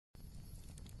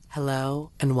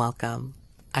Hello and welcome.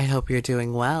 I hope you're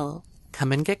doing well.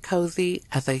 Come and get cozy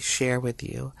as I share with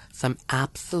you some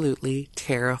absolutely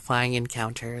terrifying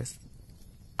encounters.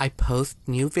 I post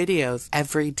new videos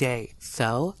every day,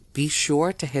 so be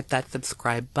sure to hit that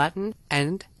subscribe button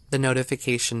and the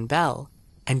notification bell,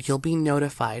 and you'll be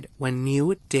notified when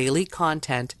new daily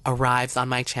content arrives on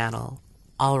my channel.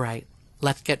 Alright,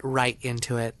 let's get right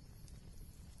into it.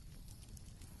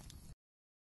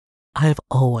 I have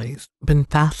always been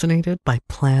fascinated by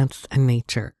plants and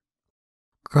nature.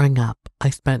 Growing up, I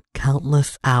spent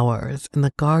countless hours in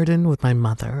the garden with my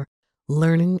mother,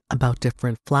 learning about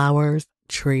different flowers,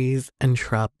 trees, and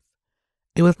shrubs.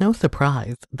 It was no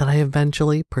surprise that I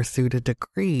eventually pursued a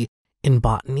degree in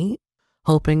botany,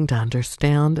 hoping to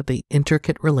understand the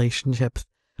intricate relationships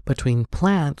between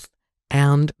plants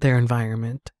and their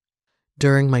environment.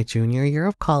 During my junior year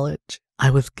of college, I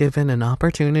was given an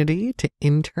opportunity to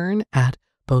intern at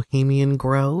Bohemian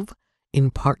Grove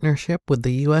in partnership with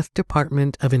the U.S.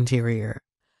 Department of Interior.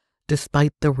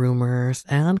 Despite the rumors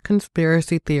and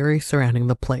conspiracy theories surrounding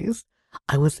the place,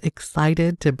 I was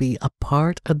excited to be a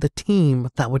part of the team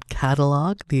that would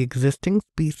catalog the existing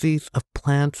species of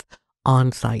plants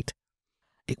on site.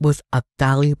 It was a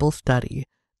valuable study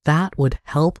that would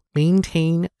help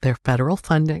maintain their federal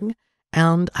funding,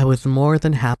 and I was more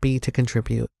than happy to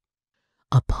contribute.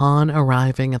 Upon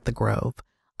arriving at the grove,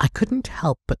 I couldn't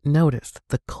help but notice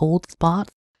the cold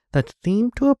spots that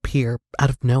seemed to appear out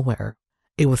of nowhere.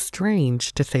 It was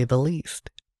strange, to say the least.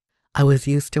 I was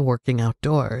used to working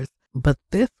outdoors, but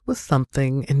this was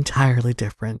something entirely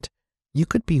different. You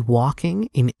could be walking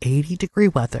in 80-degree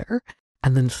weather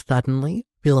and then suddenly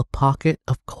feel a pocket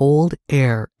of cold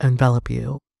air envelop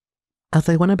you. As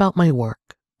I went about my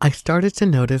work, I started to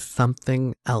notice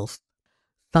something else.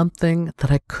 Something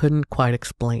that I couldn't quite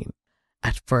explain.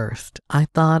 At first, I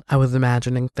thought I was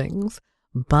imagining things,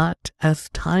 but as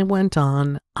time went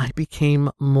on, I became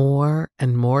more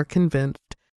and more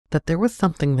convinced that there was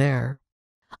something there.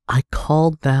 I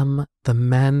called them the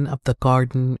men of the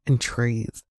garden and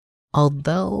trees,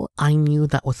 although I knew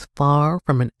that was far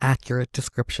from an accurate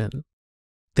description.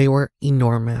 They were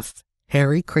enormous,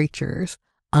 hairy creatures,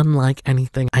 unlike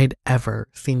anything I'd ever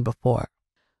seen before.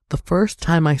 The first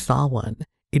time I saw one,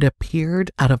 it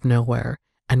appeared out of nowhere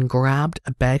and grabbed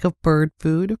a bag of bird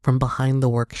food from behind the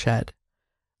work shed.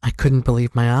 I couldn't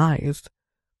believe my eyes.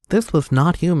 This was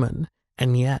not human,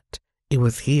 and yet it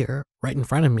was here, right in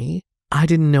front of me. I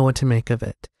didn't know what to make of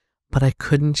it, but I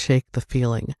couldn't shake the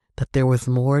feeling that there was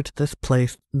more to this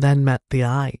place than met the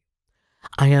eye.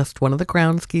 I asked one of the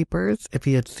groundskeepers if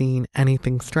he had seen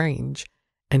anything strange,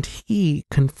 and he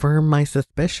confirmed my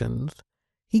suspicions.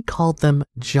 He called them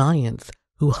giants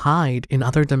who hide in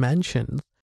other dimensions,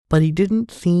 but he didn't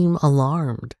seem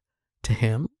alarmed. To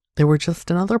him, they were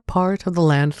just another part of the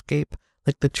landscape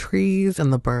like the trees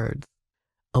and the birds.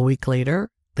 A week later,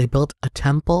 they built a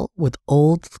temple with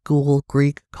old-school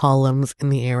Greek columns in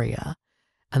the area,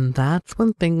 and that's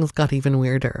when things got even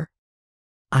weirder.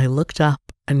 I looked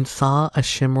up and saw a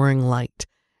shimmering light,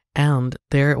 and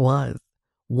there it was,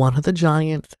 one of the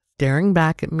giants staring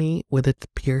back at me with its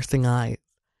piercing eyes.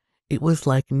 It was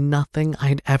like nothing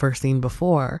I'd ever seen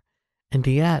before, and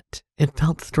yet it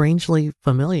felt strangely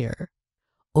familiar.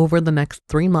 Over the next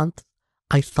 3 months,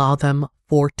 I saw them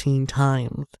 14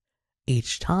 times.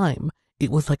 Each time,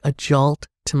 it was like a jolt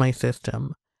to my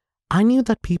system. I knew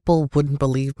that people wouldn't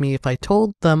believe me if I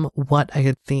told them what I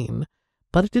had seen,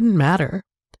 but it didn't matter.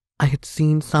 I had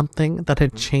seen something that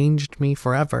had changed me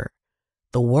forever.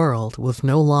 The world was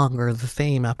no longer the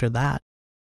same after that.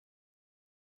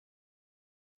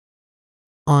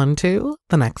 On to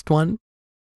the next one.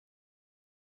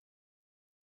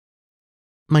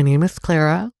 My name is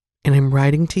Clara, and I'm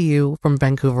writing to you from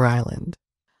Vancouver Island.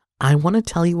 I want to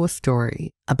tell you a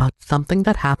story about something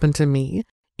that happened to me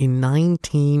in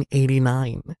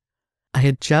 1989. I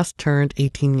had just turned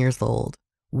 18 years old.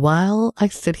 While I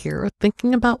sit here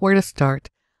thinking about where to start,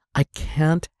 I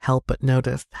can't help but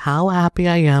notice how happy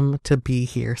I am to be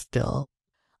here still.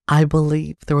 I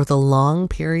believe there was a long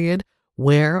period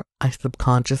where I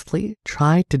subconsciously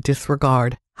tried to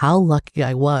disregard how lucky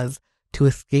I was to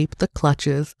escape the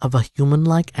clutches of a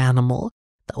human-like animal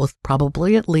that was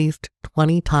probably at least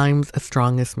 20 times as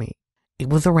strong as me. It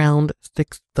was around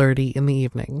 6:30 in the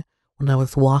evening when I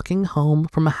was walking home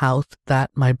from a house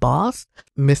that my boss,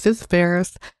 Mrs.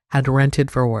 Ferris, had rented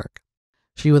for work.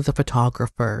 She was a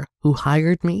photographer who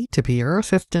hired me to be her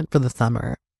assistant for the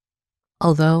summer.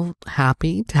 Although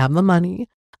happy to have the money,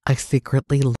 I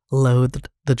secretly loathed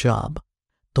the job.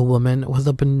 The woman was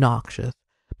obnoxious,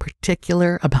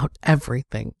 particular about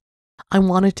everything. I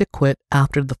wanted to quit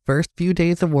after the first few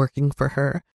days of working for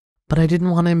her, but I didn't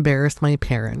want to embarrass my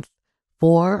parents,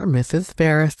 for Mrs.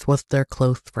 Ferris was their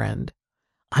close friend.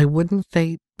 I wouldn't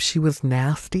say she was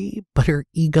nasty, but her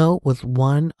ego was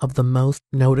one of the most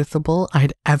noticeable I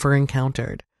had ever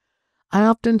encountered. I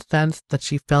often sensed that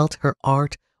she felt her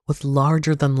art was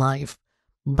larger than life,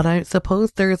 but I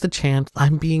suppose there is a chance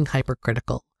I'm being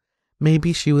hypercritical.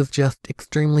 Maybe she was just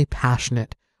extremely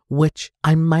passionate, which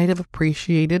I might have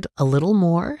appreciated a little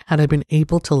more had I been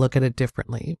able to look at it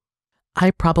differently.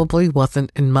 I probably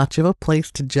wasn't in much of a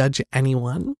place to judge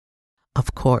anyone.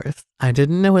 Of course, I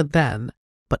didn't know it then,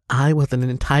 but I was an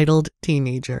entitled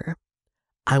teenager.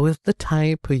 I was the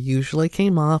type who usually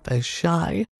came off as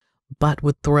shy, but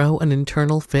would throw an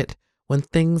internal fit when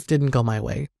things didn't go my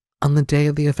way. On the day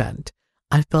of the event,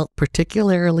 I felt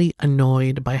particularly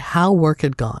annoyed by how work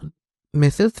had gone.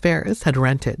 Mrs. Ferris had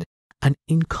rented an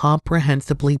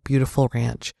incomprehensibly beautiful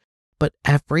ranch, but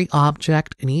every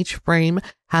object in each frame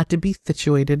had to be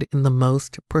situated in the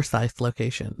most precise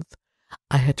locations.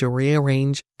 I had to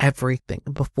rearrange everything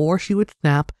before she would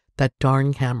snap that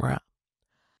darn camera.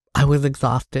 I was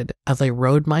exhausted as I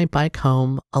rode my bike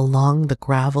home along the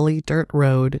gravelly dirt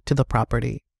road to the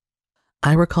property.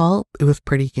 I recall it was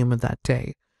pretty humid that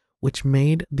day, which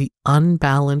made the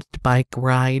unbalanced bike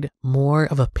ride more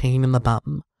of a pain in the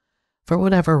bum. For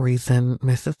whatever reason,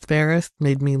 Mrs. Ferris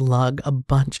made me lug a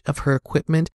bunch of her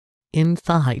equipment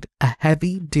inside a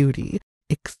heavy-duty,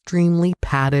 extremely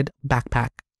padded backpack.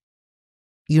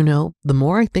 You know, the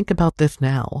more I think about this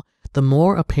now, the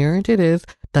more apparent it is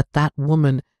that that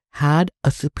woman had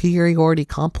a superiority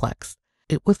complex.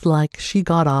 It was like she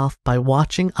got off by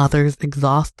watching others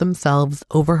exhaust themselves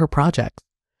over her projects.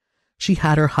 She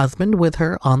had her husband with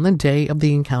her on the day of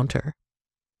the encounter,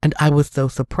 and I was so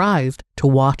surprised to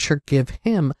watch her give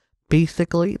him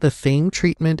basically the same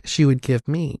treatment she would give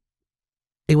me.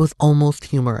 It was almost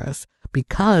humorous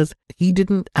because he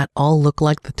didn't at all look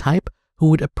like the type who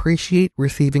would appreciate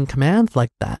receiving commands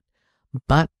like that,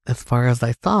 but as far as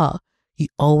I saw, he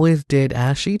always did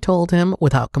as she told him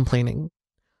without complaining.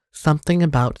 Something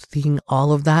about seeing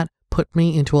all of that put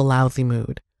me into a lousy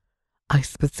mood. I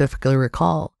specifically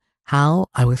recall how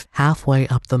I was halfway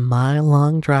up the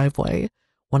mile-long driveway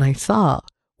when I saw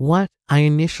what I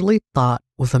initially thought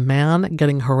was a man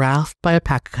getting harassed by a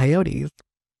pack of coyotes.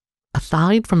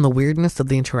 Aside from the weirdness of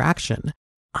the interaction,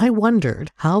 I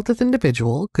wondered how this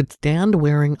individual could stand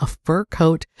wearing a fur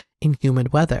coat in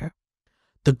humid weather.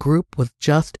 The group was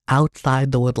just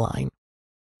outside the woodline,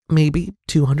 maybe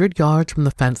 200 yards from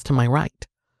the fence to my right.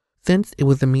 Since it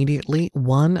was immediately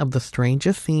one of the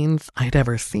strangest scenes I'd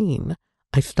ever seen,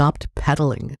 I stopped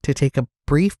pedaling to take a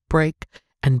brief break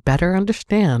and better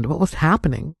understand what was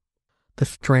happening. The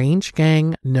strange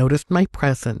gang noticed my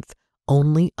presence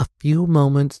only a few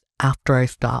moments after I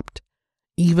stopped.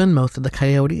 Even most of the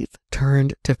coyotes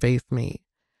turned to face me,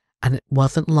 and it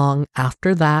wasn't long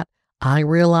after that I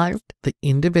realized the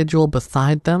individual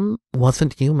beside them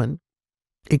wasn't human.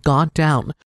 It got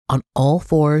down on all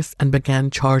fours and began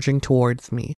charging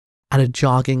towards me at a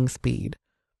jogging speed.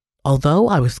 Although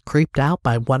I was creeped out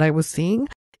by what I was seeing,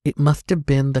 it must have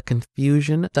been the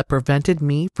confusion that prevented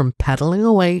me from pedaling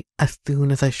away as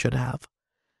soon as I should have.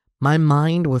 My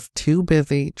mind was too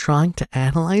busy trying to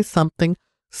analyze something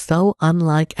so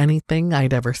unlike anything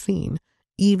I'd ever seen,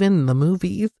 even in the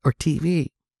movies or TV.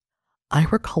 I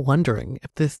recall wondering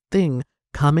if this thing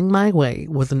coming my way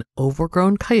was an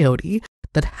overgrown coyote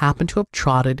that happened to have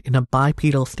trotted in a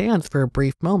bipedal stance for a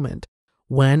brief moment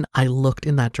when I looked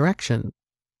in that direction.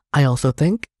 I also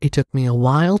think it took me a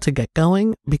while to get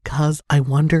going because I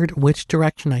wondered which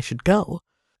direction I should go.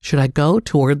 Should I go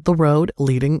toward the road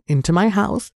leading into my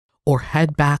house or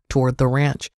head back toward the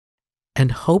ranch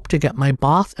and hope to get my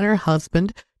boss and her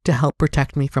husband to help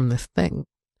protect me from this thing?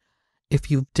 If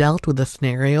you've dealt with a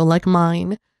scenario like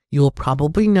mine, you will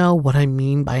probably know what I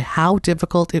mean by how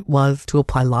difficult it was to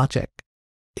apply logic.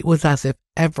 It was as if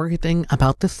everything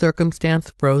about the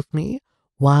circumstance froze me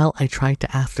while I tried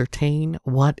to ascertain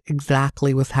what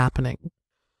exactly was happening.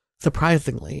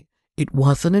 Surprisingly, it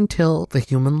wasn't until the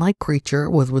human-like creature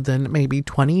was within maybe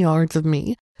 20 yards of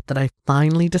me that I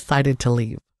finally decided to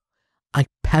leave. I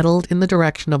pedaled in the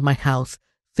direction of my house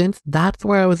since that's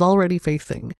where I was already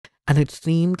facing, and it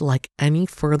seemed like any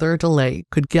further delay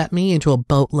could get me into a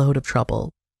boatload of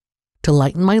trouble. To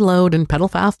lighten my load and pedal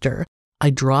faster, I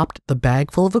dropped the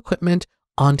bag full of equipment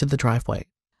onto the driveway.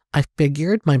 I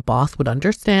figured my boss would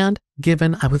understand,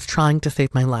 given I was trying to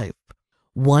save my life.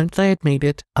 Once I had made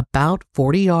it about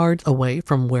 40 yards away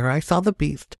from where I saw the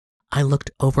beast, I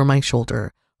looked over my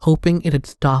shoulder, hoping it had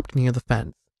stopped near the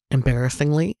fence.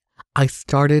 Embarrassingly, I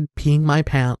started peeing my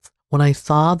pants when I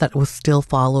saw that it was still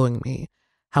following me,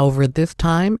 However, this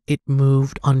time it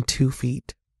moved on 2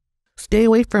 feet. "Stay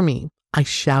away from me," I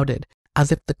shouted,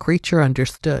 as if the creature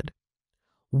understood.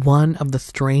 One of the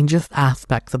strangest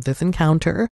aspects of this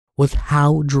encounter was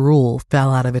how drool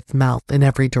fell out of its mouth in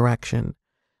every direction.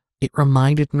 It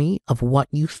reminded me of what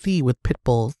you see with pit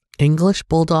bulls, English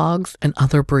bulldogs, and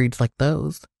other breeds like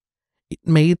those. It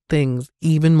made things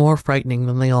even more frightening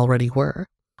than they already were.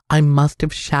 I must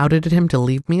have shouted at him to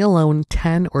leave me alone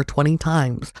 10 or 20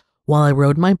 times while I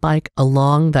rode my bike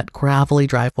along that gravelly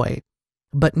driveway,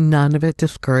 but none of it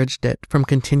discouraged it from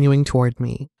continuing toward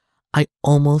me. I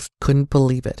almost couldn't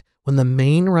believe it when the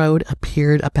main road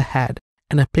appeared up ahead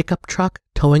and a pickup truck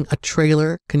towing a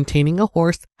trailer containing a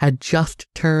horse had just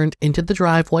turned into the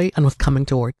driveway and was coming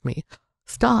toward me.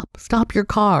 Stop your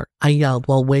car," I yelled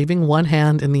while waving one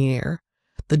hand in the air.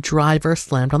 The driver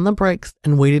slammed on the brakes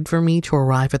and waited for me to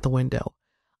arrive at the window.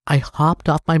 I hopped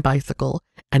off my bicycle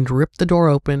and ripped the door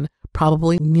open,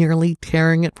 probably nearly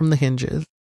tearing it from the hinges.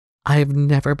 I have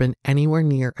never been anywhere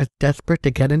near as desperate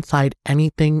to get inside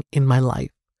anything in my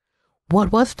life.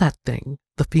 "What was that thing?"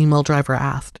 the female driver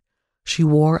asked. She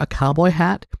wore a cowboy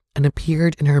hat and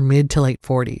appeared in her mid to late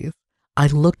 40s. I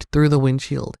looked through the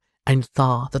windshield and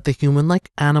saw that the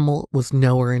human-like animal was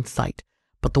nowhere in sight,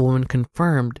 but the woman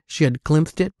confirmed she had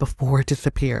glimpsed it before it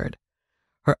disappeared.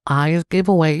 Her eyes gave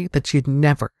away that she had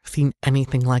never seen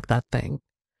anything like that thing.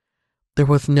 There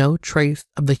was no trace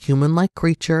of the human-like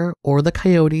creature or the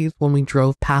coyotes when we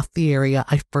drove past the area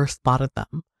I first spotted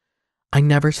them. I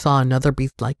never saw another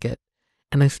beast like it,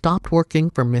 and I stopped working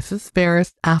for Mrs.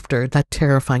 Ferris after that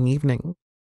terrifying evening.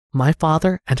 My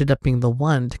father ended up being the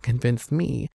one to convince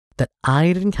me that I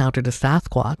had encountered a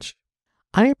sasquatch.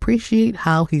 I appreciate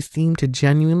how he seemed to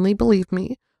genuinely believe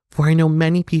me, for I know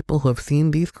many people who have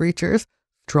seen these creatures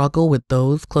struggle with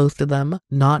those close to them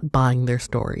not buying their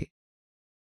story.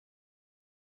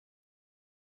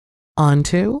 On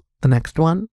to the next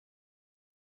one.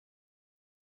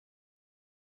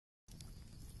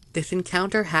 This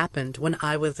encounter happened when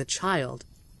I was a child.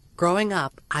 Growing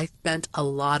up, I spent a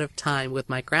lot of time with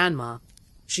my grandma.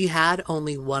 She had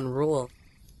only one rule: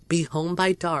 be home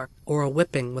by dark or a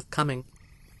whipping was coming.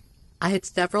 I had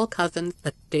several cousins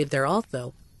that stayed there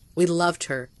also. We loved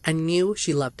her and knew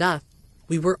she loved us.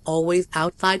 We were always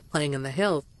outside playing in the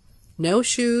hills. No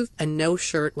shoes and no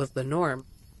shirt was the norm.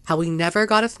 How we never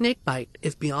got a snake bite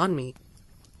is beyond me.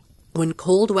 When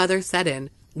cold weather set in,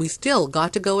 we still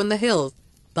got to go in the hills,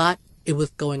 but it was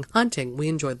going hunting we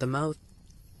enjoyed the most.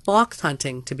 Fox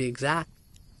hunting, to be exact.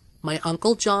 My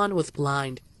Uncle John was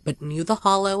blind, but knew the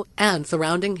hollow and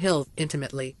surrounding hills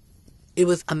intimately. It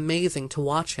was amazing to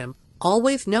watch him,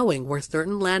 always knowing where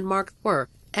certain landmarks were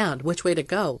and which way to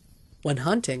go. When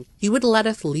hunting, he would let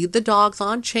us lead the dogs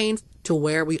on chains to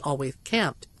where we always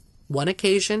camped. One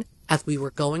occasion, as we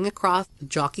were going across the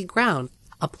jockey grounds,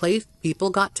 a place people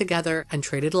got together and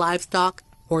traded livestock,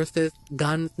 horses,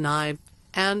 guns, knives,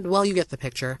 and, well, you get the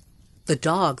picture. The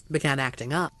dogs began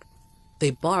acting up. They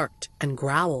barked and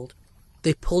growled.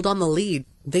 They pulled on the lead.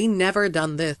 They never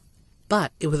done this,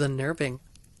 but it was unnerving.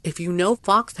 If you know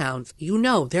foxhounds, you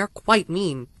know they're quite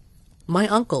mean. My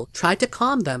uncle tried to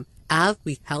calm them as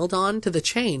we held on to the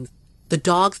chains. The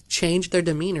dogs changed their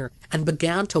demeanor and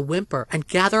began to whimper and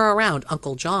gather around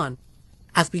Uncle John.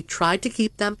 As we tried to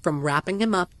keep them from wrapping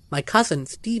him up, my cousin,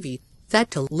 Stevie,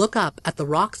 said to look up at the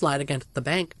rock slide against the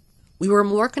bank. We were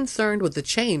more concerned with the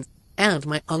chains and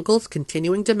my uncle's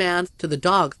continuing demands to the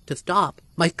dogs to stop.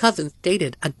 My cousin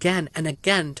stated again and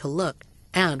again to look,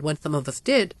 and when some of us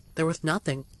did, there was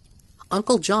nothing.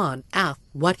 Uncle John asked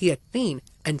what he had seen,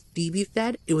 and Stevie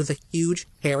said it was a huge,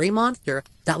 hairy monster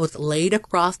that was laid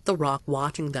across the rock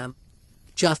watching them.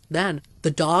 Just then,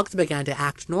 the dogs began to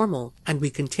act normal, and we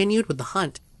continued with the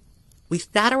hunt. We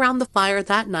sat around the fire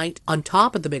that night on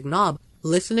top of the big knob,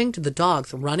 listening to the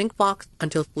dogs running fox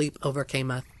until sleep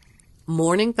overcame us.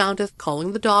 Morning found us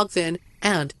calling the dogs in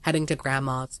and heading to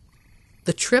Grandma's.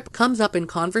 The trip comes up in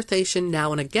conversation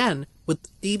now and again, with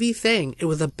Stevie saying it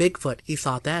was a Bigfoot he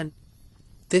saw then.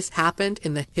 This happened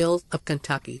in the hills of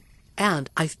Kentucky, and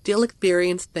I still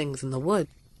experience things in the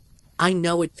woods. I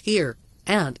know it's here,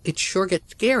 and it sure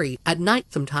gets scary at night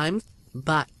sometimes,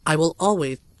 but I will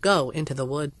always go into the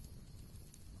woods.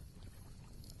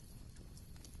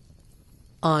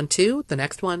 On to the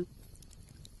next one.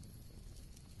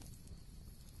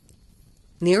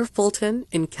 Near Fulton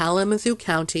in Kalamazoo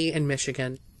County in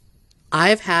Michigan.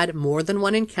 I've had more than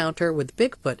one encounter with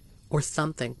Bigfoot or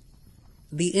something.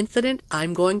 The incident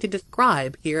I'm going to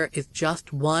describe here is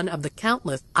just one of the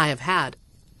countless I have had.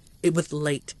 It was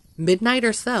late, midnight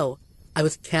or so. I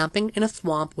was camping in a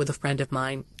swamp with a friend of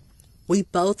mine. We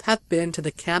both have been to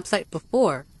the campsite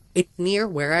before, It's near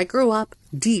where I grew up,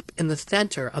 deep in the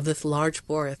center of this large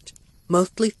forest.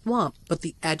 Mostly swamp, but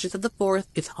the edges of the forest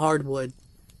is hardwood.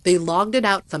 They logged it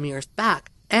out some years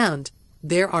back, and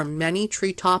there are many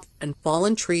treetops and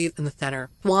fallen trees in the center.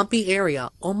 Swampy area,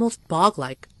 almost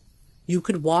bog-like. You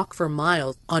could walk for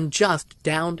miles on just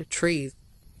downed trees.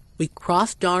 We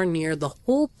crossed darn near the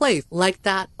whole place like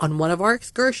that on one of our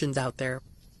excursions out there.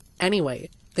 Anyway,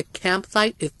 the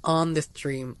campsite is on this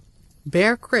stream.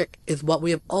 Bear Creek is what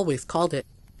we have always called it.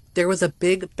 There was a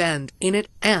big bend in it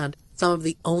and some of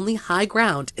the only high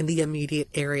ground in the immediate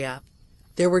area.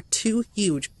 There were 2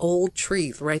 huge old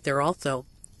trees right there also.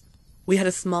 We had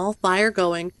a small fire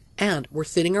going and were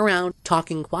sitting around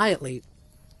talking quietly.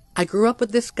 I grew up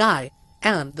with this guy,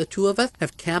 and the 2 of us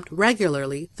have camped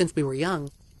regularly since we were young.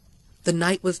 The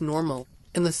night was normal,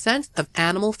 in the sense of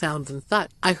animal sounds and such.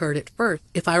 I heard it first,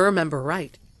 if I remember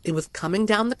right. It was coming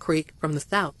down the creek from the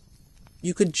south.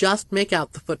 You could just make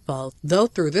out the footfalls, though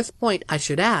through this point, I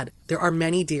should add, there are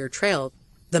many deer trails.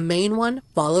 The main one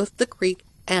follows the creek,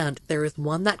 and there is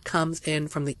one that comes in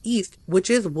from the east, which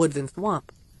is woods and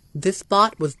swamp. This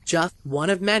spot was just one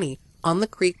of many on the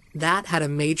creek that had a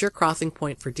major crossing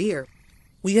point for deer.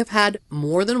 We have had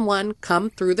more than one come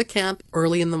through the camp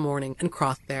early in the morning and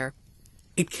cross there.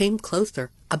 It came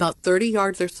closer, about 30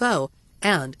 yards or so,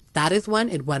 and that is when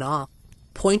it went off.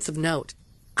 Points of note.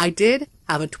 I did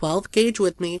have a 12 gauge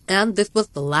with me, and this was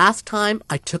the last time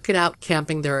I took it out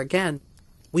camping there again.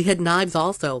 We had knives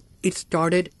also. It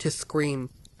started to scream,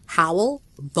 howl,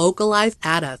 vocalize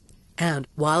at us, and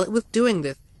while it was doing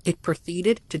this, it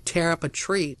proceeded to tear up a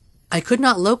tree. I could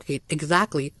not locate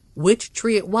exactly which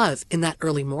tree it was in that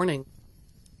early morning.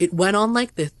 It went on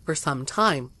like this for some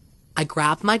time. I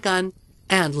grabbed my gun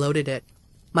and loaded it.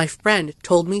 My friend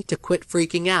told me to quit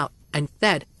freaking out and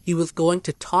said he was going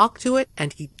to talk to it,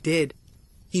 and he did.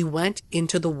 He went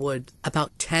into the woods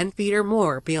about 10 feet or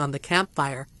more beyond the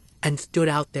campfire and stood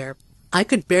out there. I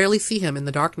could barely see him in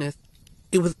the darkness.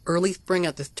 It was early spring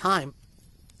at this time.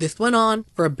 This went on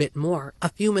for a bit more, a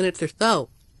few minutes or so,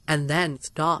 and then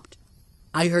stopped.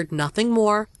 I heard nothing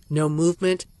more, no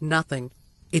movement, nothing.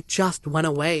 It just went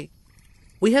away.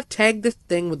 We have tagged this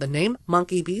thing with the name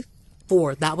Monkey Beast,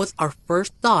 for that was our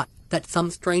first thought that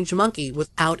some strange monkey was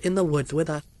out in the woods with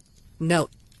us.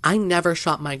 Note, I never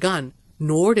shot my gun,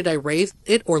 nor did I raise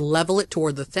it or level it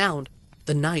toward the sound.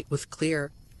 The night was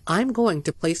clear. I'm going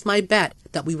to place my bet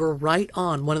that we were right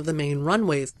on one of the main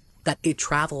runways that it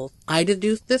travels. I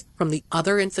deduced this from the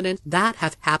other incidents that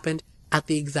have happened at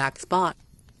the exact spot.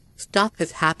 Stuff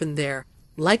has happened there,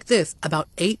 like this, about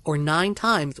 8 or 9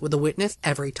 times with a witness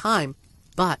every time,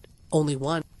 but only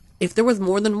one. If there was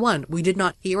more than one, we did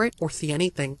not hear it or see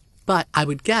anything, but I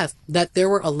would guess that there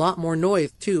were a lot more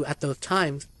noise too at those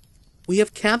times. We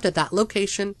have camped at that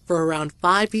location for around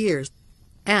 5 years,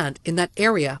 and in that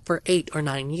area for 8 or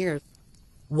 9 years.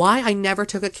 Why I never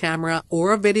took a camera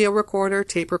or a video recorder,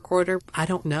 tape recorder, I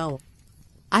don't know.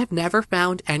 I've never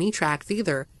found any tracks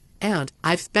either, and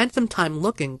I've spent some time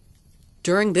looking.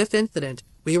 During this incident,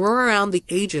 we were around the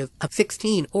ages of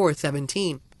 16 or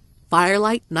 17.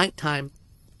 Firelight nighttime.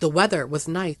 The weather was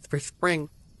nice for spring.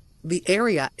 The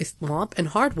area is swamp and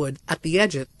hardwood at the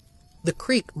edges. The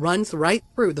creek runs right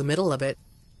through the middle of it.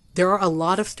 There are a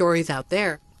lot of stories out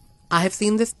there. I have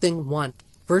seen this thing once,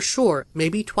 for sure,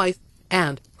 maybe twice,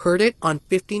 and heard it on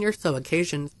 15 or so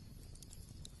occasions.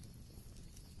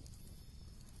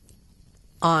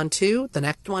 On to the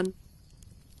next one.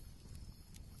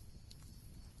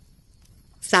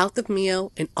 South of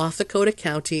Mio in Osceola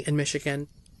County in Michigan.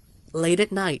 Late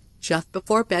at night, just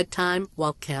before bedtime,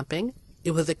 while camping,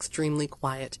 it was extremely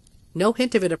quiet. No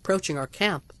hint of it approaching our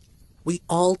camp. We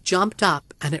all jumped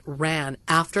up and it ran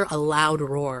after a loud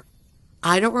roar.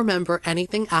 I don't remember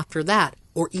anything after that,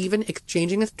 or even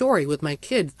exchanging a story with my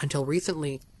kids until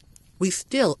recently. We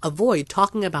still avoid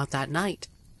talking about that night.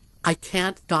 I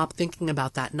can't stop thinking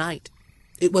about that night.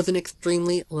 It was an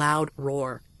extremely loud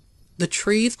roar. The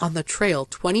trees on the trail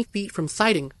 20 feet from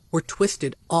sighting were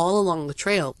twisted all along the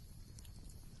trail.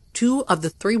 2 of the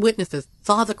 3 witnesses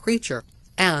saw the creature,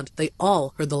 and they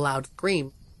all heard the loud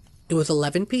scream. It was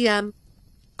 11 p.m.,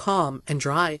 calm and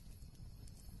dry.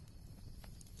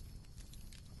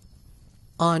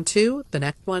 On to the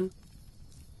next one.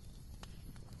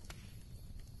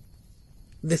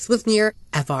 This was near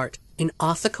Evart in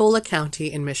Osceola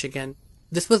County in Michigan.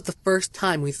 This was the first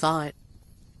time we saw it.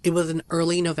 It was in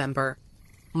early November.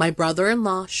 My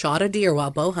brother-in-law shot a deer while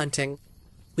bow hunting.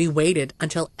 We waited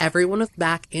until everyone was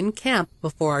back in camp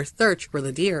before our search for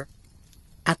the deer.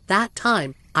 At that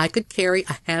time, I could carry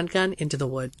a handgun into the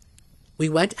woods. We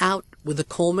went out with a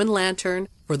Coleman lantern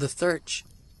for the search.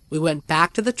 We went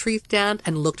back to the tree stand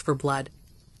and looked for blood.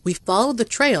 We followed the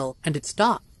trail and it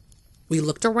stopped. We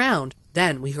looked around,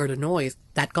 then we heard a noise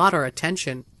that got our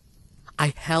attention.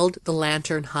 I held the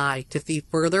lantern high to see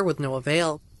further with no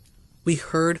avail. We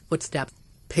heard footsteps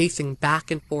pacing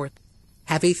back and forth,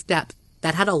 heavy steps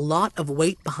that had a lot of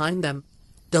weight behind them,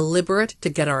 deliberate to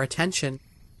get our attention.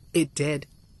 It did.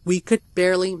 We could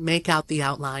barely make out the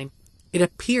outline. It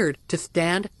appeared to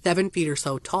stand 7 feet or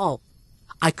so tall.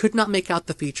 I could not make out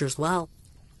the features well.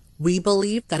 We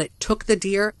believed that it took the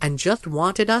deer and just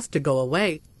wanted us to go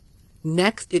away.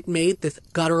 Next it made this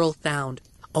guttural sound,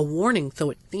 a warning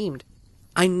so it seemed.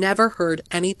 I never heard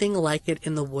anything like it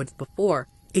in the woods before.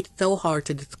 It's so hard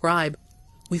to describe.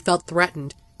 We felt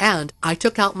threatened, and I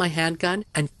took out my handgun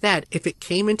and said if it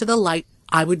came into the light,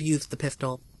 I would use the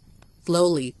pistol.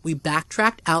 Slowly, we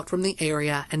backtracked out from the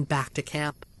area and back to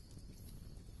camp.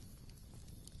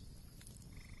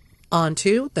 On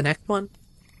to the next one.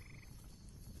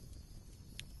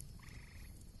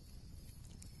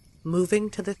 Moving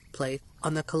to this place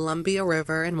on the Columbia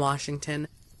River in Washington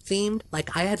seemed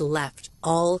like I had left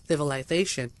all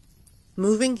civilization.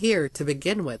 Moving here to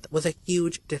begin with was a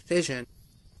huge decision.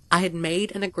 I had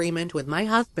made an agreement with my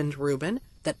husband, Reuben,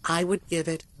 that I would give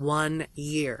it 1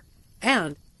 year,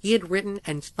 and he had written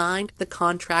and signed the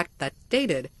contract that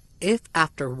stated, if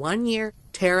after 1 year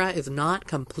Tara is not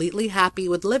completely happy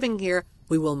with living here,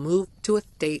 we will move to a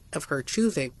state of her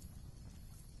choosing.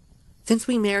 Since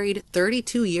we married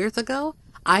 32 years ago,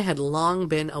 I had long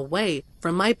been away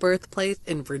from my birthplace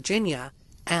in Virginia,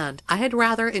 and I had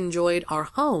rather enjoyed our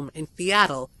home in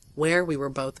Seattle, where we were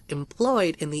both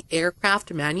employed in the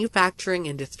aircraft manufacturing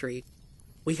industry.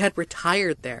 We had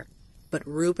retired there, but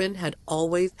Reuben had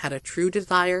always had a true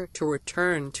desire to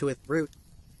return to his roots.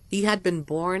 He had been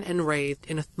born and raised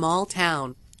in a small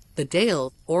town, the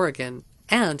Dalles, Oregon,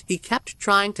 and he kept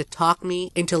trying to talk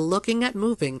me into looking at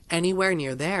moving anywhere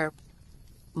near there.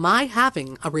 My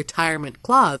having a retirement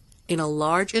clause in a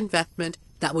large investment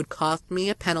that would cost me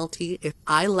a penalty if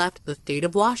I left the state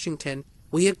of Washington,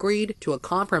 we agreed to a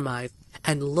compromise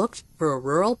and looked for a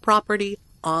rural property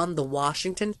on the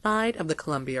Washington side of the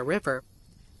Columbia River.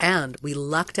 And we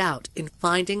lucked out in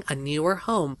finding a newer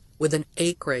home with an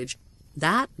acreage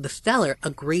that the seller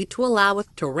agreed to allow us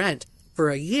to rent for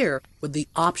a year with the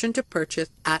option to purchase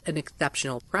at an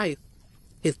exceptional price.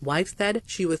 His wife said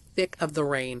she was sick of the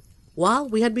rain, while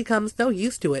we had become so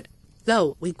used to it,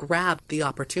 so we grabbed the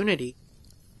opportunity.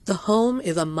 The home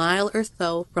is a mile or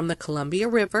so from the Columbia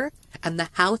River, and the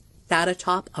house sat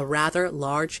atop a rather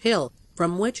large hill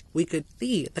from which we could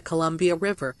see the Columbia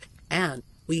River, and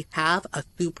we have a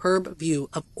superb view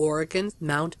of Oregon's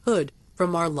Mount Hood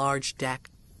from our large deck.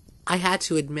 I had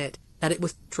to admit that it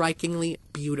was strikingly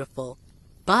beautiful,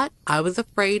 but I was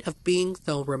afraid of being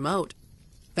so remote.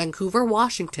 Vancouver,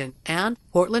 Washington, and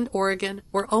Portland, Oregon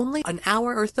were only an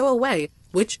hour or so away,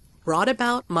 which brought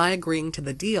about my agreeing to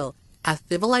the deal, as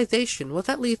civilization was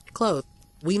at least close.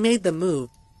 We made the move,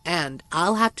 and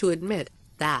I'll have to admit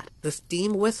that the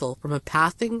steam whistle from a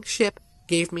passing ship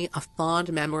gave me a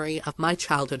fond memory of my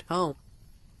childhood home.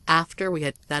 After we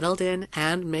had settled in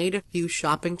and made a few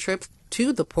shopping trips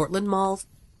to the Portland malls,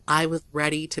 I was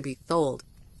ready to be sold.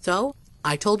 So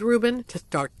I told Reuben to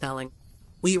start selling.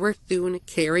 We were soon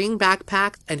carrying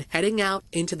backpacks and heading out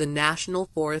into the national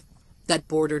forest that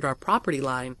bordered our property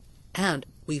line, and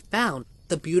we found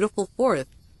the beautiful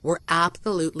forests were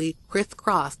absolutely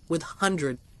crisscrossed with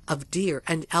hundreds of deer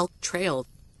and elk trails.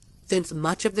 Since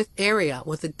much of this area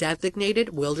was a designated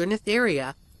wilderness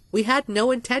area, we had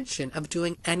no intention of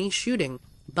doing any shooting,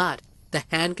 but the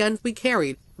handguns we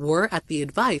carried were at the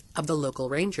advice of the local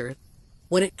rangers.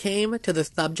 When it came to the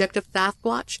subject of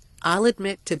Sasquatch, I'll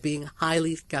admit to being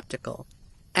highly skeptical,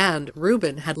 and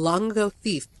Reuben had long ago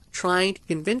ceased trying to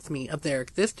convince me of their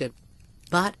existence,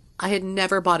 but I had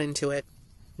never bought into it.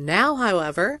 Now,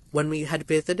 however, when we had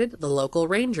visited the local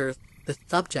rangers, the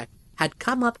subject had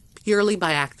come up purely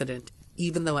by accident,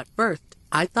 even though at first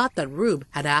I thought that Rube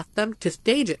had asked them to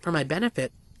stage it for my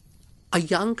benefit. A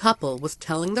young couple was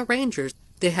telling the rangers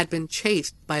they had been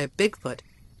chased by a Bigfoot,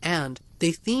 and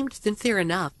they seemed sincere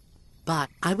enough, but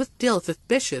I was still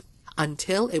suspicious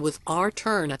until it was our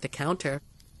turn at the counter.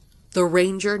 The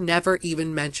ranger never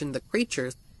even mentioned the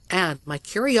creatures, and my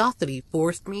curiosity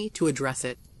forced me to address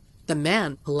it. The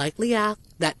man politely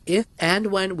asked that if and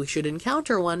when we should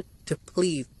encounter one, to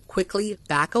please quickly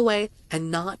back away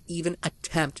and not even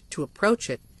attempt to approach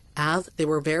it, as they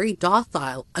were very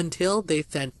docile until they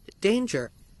sensed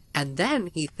danger, and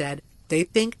then, he said, they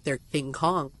think they're King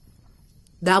Kong.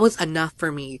 That was enough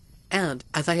for me, and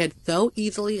as I had so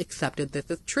easily accepted this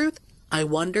as truth, I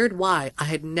wondered why I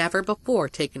had never before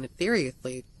taken it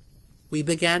seriously. we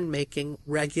began making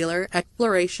regular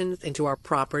explorations into our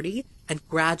property and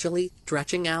gradually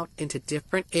stretching out into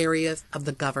different areas of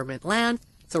the government land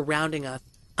surrounding us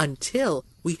until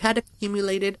we had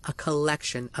accumulated a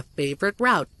collection of favorite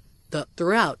routes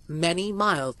throughout many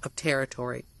miles of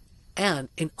territory. And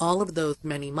in all of those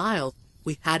many miles,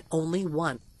 we had only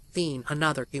once seen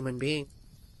another human being.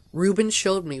 Reuben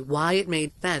showed me why it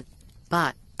made sense,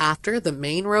 but after the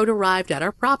main road arrived at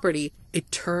our property,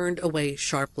 it turned away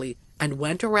sharply and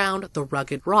went around the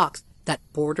rugged rocks that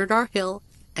bordered our hill,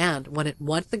 and when it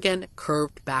once again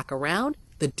curved back around,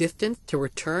 the distance to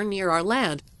return near our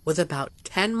land was about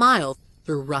 10 miles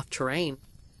through rough terrain.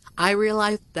 I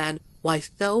realized then why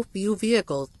so few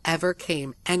vehicles ever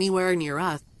came anywhere near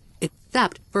us,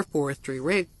 except for forestry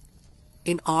rigs.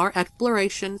 In our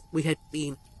explorations, we had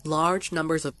seen large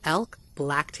numbers of elk,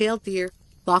 black-tailed deer,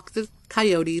 foxes,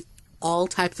 coyotes, all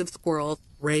types of squirrels,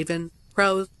 ravens,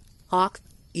 crows, hawks,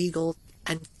 eagles,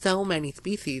 and so many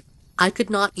species. I could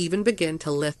not even begin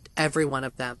to list every one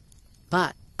of them.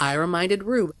 But I reminded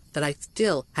Rube that I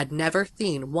still had never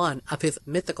seen one of his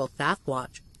mythical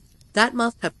sasquatch. That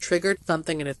must have triggered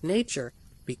something in his nature,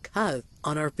 because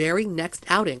on our very next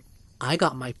outing, I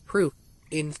got my proof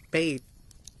in spades.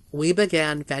 We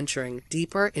began venturing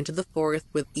deeper into the forest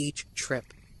with each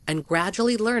trip, and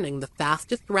gradually learning the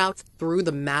fastest routes through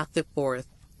the massive forest.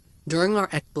 During our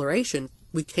exploration,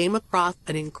 we came across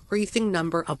an increasing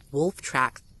number of wolf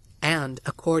tracks, and,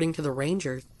 according to the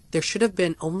rangers, there should have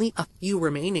been only a few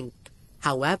remaining.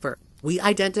 However, we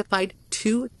identified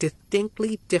 2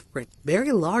 distinctly different,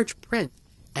 very large prints,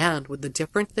 and with the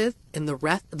differences in the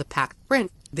rest of the pack's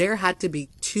prints, there had to be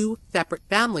 2 separate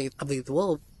families of these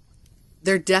wolves.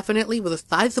 There definitely was a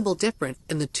sizable difference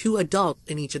in the 2 adults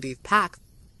in each of these packs.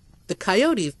 The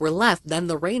coyotes were less than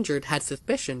the ranger had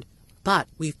suspicioned, but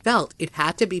we felt it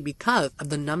had to be because of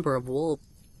the number of wolves.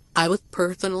 I was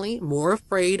personally more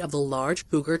afraid of the large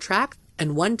cougar tracks,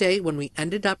 and one day when we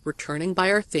ended up returning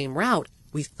by our same route,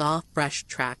 we saw fresh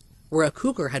tracks where a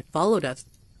cougar had followed us.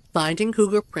 Finding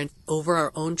cougar prints over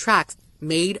our own tracks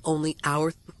made only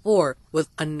hours before was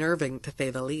unnerving, to say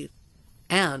the least.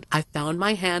 And I found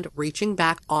my hand reaching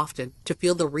back often to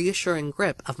feel the reassuring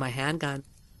grip of my handgun.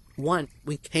 Once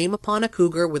we came upon a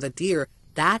cougar with a deer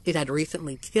that it had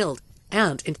recently killed,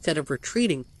 and instead of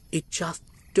retreating, it just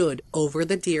stood over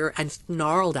the deer and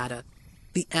snarled at us.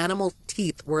 The animal's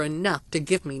teeth were enough to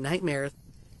give me nightmares,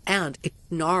 and its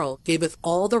snarl gave us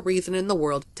all the reason in the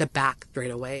world to back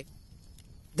straight away.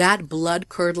 That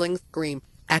blood-curdling scream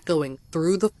echoing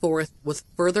through the forest was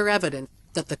further evidence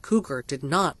that the cougar did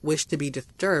not wish to be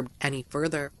disturbed any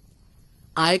further.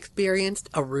 I experienced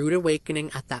a rude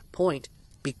awakening at that point,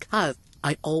 because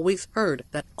I always heard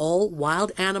that all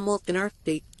wild animals in our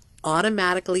state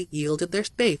automatically yielded their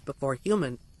space before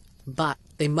humans, but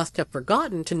they must have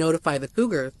forgotten to notify the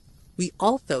cougars. We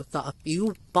also saw a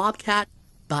few bobcats,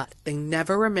 but they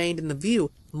never remained in the view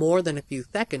more than a few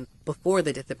seconds before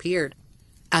they disappeared.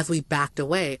 As we backed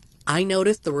away, I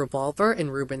noticed the revolver in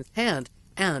Reuben's hand,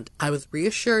 and I was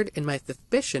reassured in my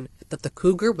suspicion that the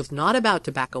cougar was not about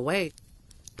to back away.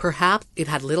 Perhaps it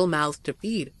had little mouths to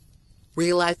feed.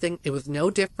 Realizing it was no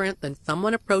different than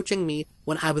someone approaching me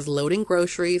when I was loading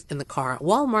groceries in the car at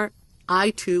Walmart,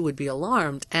 I too would be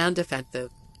alarmed and defensive.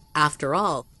 After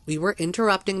all, we were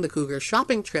interrupting the cougar's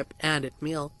shopping trip and its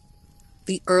meal.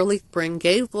 The early spring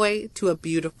gave way to a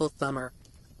beautiful summer.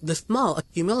 The small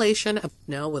accumulation of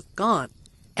snow was gone,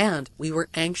 and we were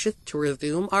anxious to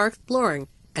resume our exploring,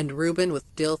 and Reuben was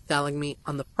still selling me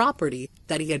on the property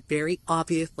that he had very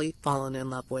obviously fallen in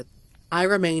love with. I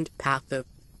remained passive,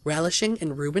 relishing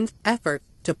in Reuben's efforts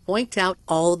to point out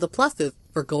all the pluses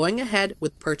for going ahead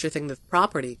with purchasing this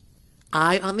property.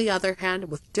 I, on the other hand,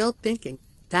 was still thinking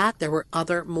that there were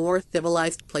other more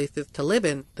civilized places to live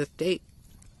in the state.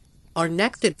 Our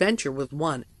next adventure was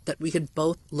one that we had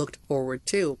both looked forward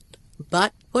to,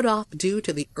 but put off due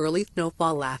to the early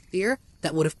snowfall last year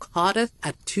that would have caught us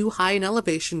at too high an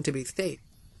elevation to be safe.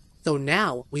 So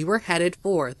now we were headed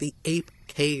for the Ape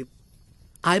Cave.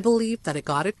 I believe that it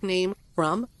got its name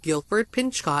from Guilford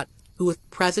Pinchot, who was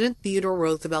President Theodore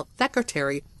Roosevelt's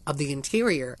Secretary of the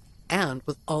Interior, and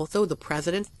was also the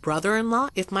president's brother-in-law,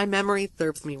 if my memory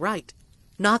serves me right.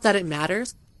 Not that it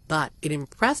matters, but it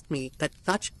impressed me that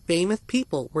such famous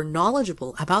people were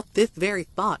knowledgeable about this very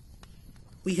spot.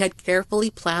 We had carefully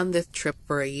planned this trip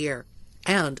for a year,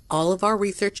 and all of our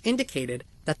research indicated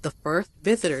that the first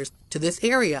visitors to this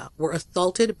area were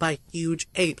assaulted by huge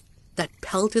apes that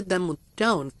pelted them with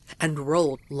stones and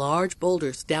rolled large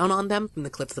boulders down on them from the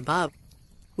cliffs above.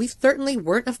 We certainly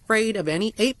weren't afraid of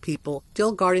any ape people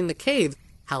still guarding the caves.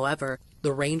 However,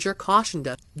 the ranger cautioned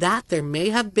us that there may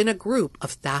have been a group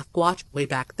of Sasquatch way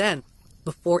back then,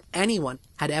 before anyone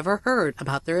had ever heard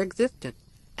about their existence,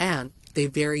 and they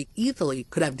very easily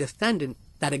could have descendants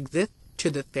that exist to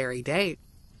this very day.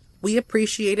 We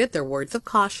appreciated their words of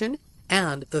caution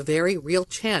and the very real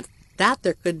chance that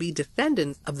there could be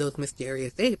descendants of those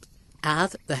mysterious apes,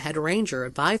 as the head ranger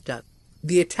advised us.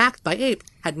 The attacks by apes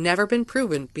had never been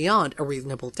proven beyond a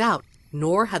reasonable doubt,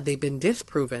 nor had they been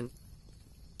disproven.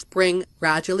 Spring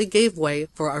gradually gave way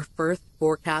for our first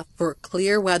forecast for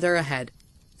clear weather ahead.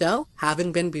 So,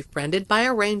 having been befriended by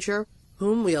a ranger,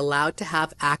 whom we allowed to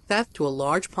have access to a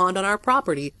large pond on our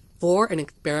property for an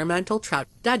experimental trout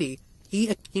study, he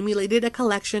accumulated a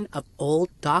collection of old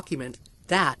documents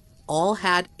that all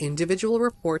had individual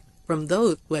reports from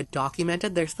those who had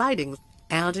documented their sightings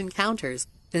and encounters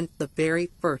since the very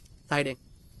first sighting.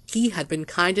 He had been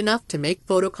kind enough to make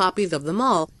photocopies of them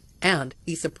all, and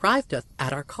he surprised us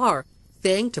at our car,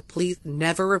 saying to please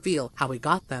never reveal how he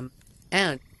got them,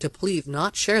 and to please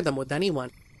not share them with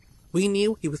anyone. We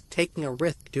knew he was taking a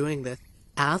risk doing this,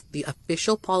 as the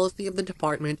official policy of the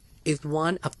department is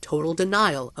one of total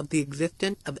denial of the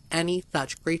existence of any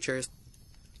such creatures.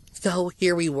 So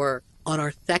here we were, on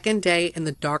our second day in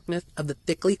the darkness of the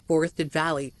thickly forested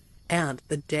valley, and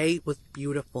the day was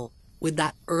beautiful, with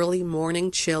that early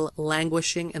morning chill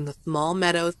languishing in the small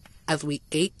meadows as we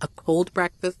ate a cold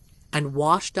breakfast and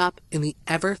washed up in the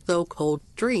ever-so-cold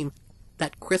stream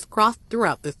that crisscrossed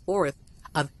throughout this forest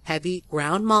of heavy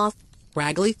ground moss,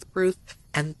 scraggly spruce,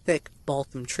 and thick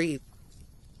balsam trees.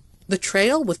 The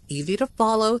trail was easy to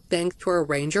follow thanks to our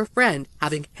ranger friend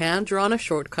having hand-drawn a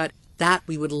shortcut that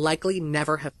we would likely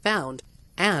never have found,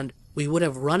 and we would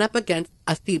have run up against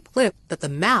a steep cliff that the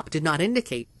map did not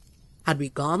indicate. Had we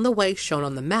gone the way shown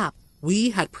on the map we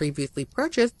had previously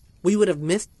purchased, we would have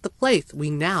missed the place we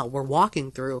now were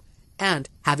walking through, and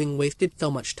having wasted so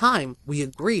much time, we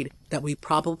agreed that we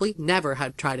probably never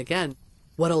had tried again.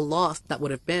 What a loss that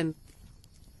would have been.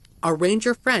 Our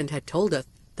ranger friend had told us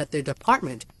that their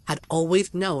department had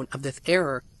always known of this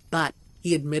error, but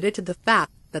he admitted to the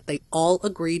fact that they all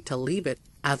agreed to leave it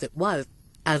as it was,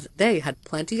 as they had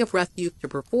plenty of rescues to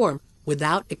perform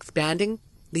without expanding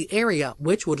the area,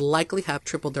 which would likely have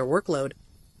tripled their workload.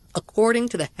 According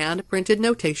to the hand-printed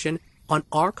notation on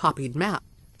our copied map,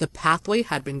 the pathway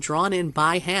had been drawn in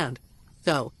by hand,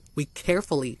 so we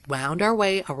carefully wound our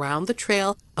way around the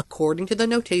trail according to the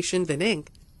notations in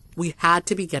ink. We had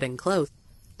to be getting close.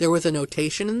 There was a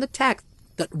notation in the text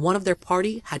that one of their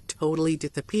party had totally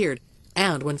disappeared,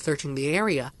 and when searching the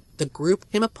area, the group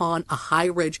came upon a high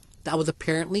ridge that was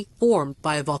apparently formed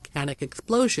by a volcanic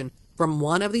explosion from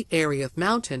one of the area's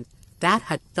mountains that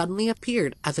had suddenly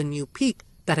appeared as a new peak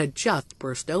that had just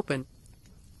burst open,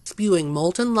 spewing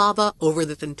molten lava over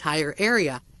this entire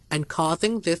area and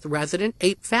causing this resident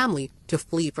ape family to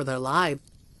flee for their lives.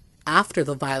 After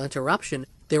the violent eruption,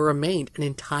 there remained an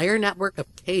entire network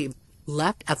of caves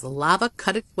left as the lava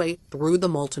cut its way through the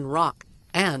molten rock,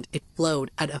 and it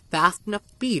flowed at a fast enough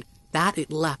speed that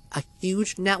it left a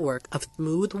huge network of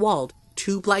smooth-walled,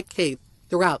 tube-like caves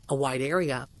throughout a wide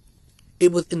area.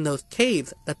 It was in those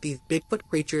caves that these Bigfoot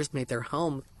creatures made their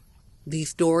homes. These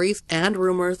stories and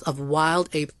rumors of wild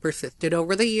apes persisted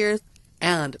over the years,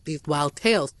 and these wild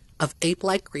tales of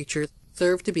ape-like creatures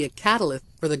served to be a catalyst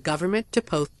for the government to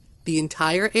post the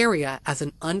entire area as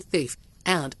an unsafe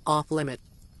and off-limits.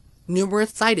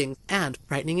 Numerous sightings and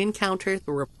frightening encounters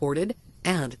were reported,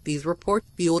 and these reports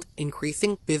fueled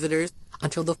increasing visitors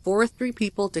until the forestry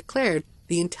people declared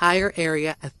the entire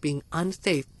area as being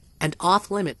unsafe and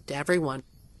off-limits to everyone.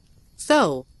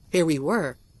 So, here we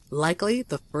were, likely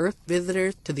the first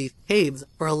visitors to these caves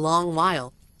for a long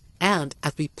while, and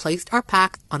as we placed our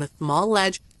packs on a small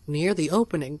ledge near the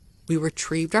opening, we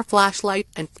retrieved our flashlight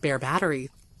and spare batteries,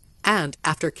 and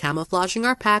after camouflaging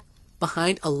our pack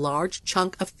behind a large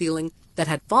chunk of ceiling that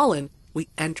had fallen, we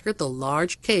entered the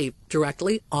large cave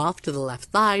directly off to the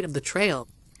left side of the trail.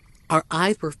 Our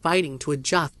eyes were fighting to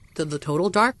adjust to the total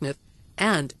darkness,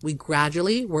 and we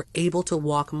gradually were able to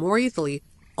walk more easily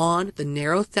on the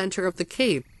narrow center of the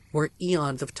cave where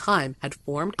eons of time had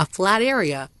formed a flat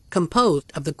area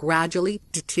composed of the gradually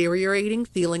deteriorating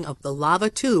ceiling of the lava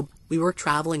tube we were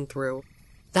traveling through.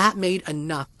 That made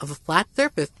enough of a flat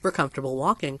surface for comfortable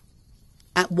walking.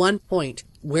 At one point,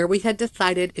 where we had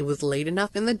decided it was late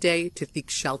enough in the day to seek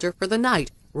shelter for the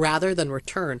night rather than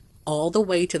return all the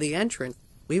way to the entrance,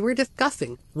 we were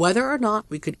discussing whether or not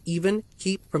we could even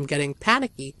keep from getting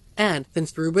panicky, and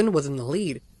since Reuben was in the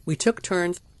lead, we took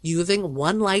turns using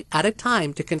one light at a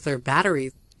time to conserve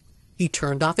batteries. He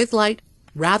turned off his light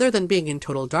rather than being in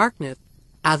total darkness,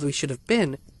 as we should have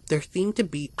been, there seemed to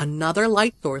be another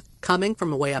light source coming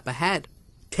from way up ahead.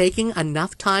 Taking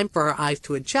enough time for our eyes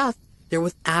to adjust, there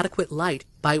was adequate light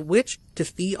by which to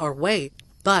see our way,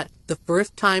 but the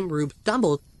first time Rube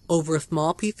stumbled over a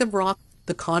small piece of rock,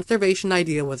 the conservation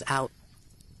idea was out.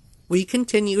 We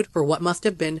continued for what must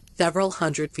have been several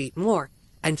hundred feet more,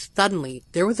 and suddenly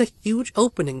there was a huge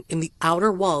opening in the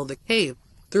outer wall of the cave,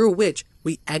 through which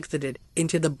we exited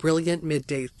into the brilliant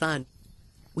midday sun.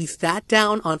 We sat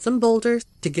down on some boulders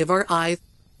to give our eyes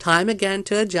time again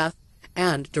to adjust,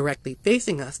 and directly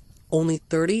facing us, only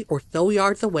 30 or so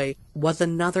yards away, was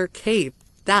another cave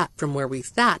that, from where we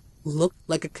sat, looked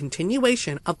like a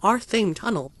continuation of our same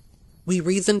tunnel. We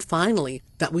reasoned finally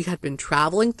that we had been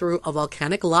traveling through a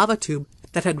volcanic lava tube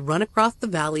that had run across the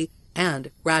valley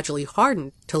and gradually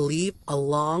hardened to leave a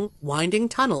long, winding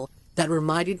tunnel that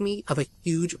reminded me of a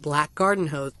huge black garden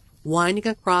hose winding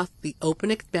across the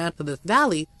open expanse of this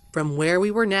valley from where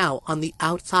we were now on the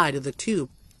outside of the tube.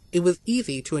 It was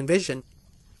easy to envision.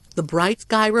 The bright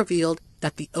sky revealed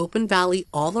that the open valley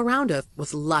all around us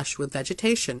was lush with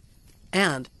vegetation,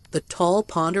 and the tall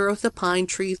ponderosa pine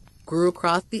trees grew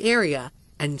across the area,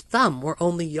 and some were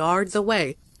only yards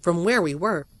away from where we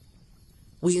were.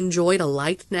 We enjoyed a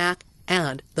light snack,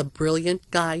 and the brilliant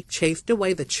sky chased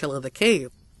away the chill of the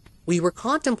cave. We were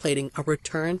contemplating a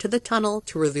return to the tunnel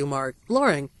to resume our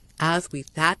exploring as we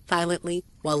sat silently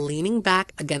while leaning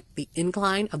back against the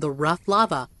incline of the rough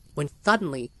lava, when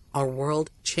suddenly our world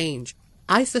changed.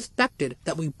 I suspected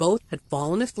that we both had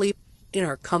fallen asleep in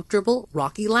our comfortable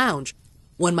rocky lounge,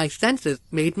 when my senses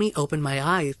made me open my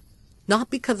eyes,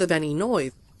 not because of any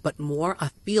noise, but more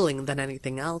a feeling than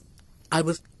anything else. I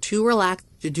was too relaxed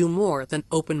to do more than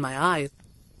open my eyes,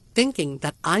 thinking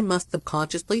that I must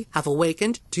subconsciously have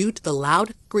awakened due to the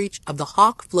loud screech of the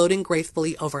hawk floating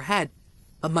gracefully overhead,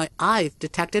 but my eyes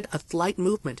detected a slight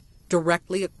movement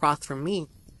directly across from me.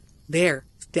 There,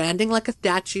 standing like a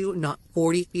statue not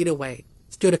 40 feet away,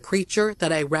 stood a creature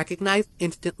that I recognized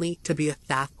instantly to be a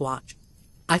sasquatch.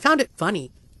 I found it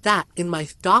funny that, in my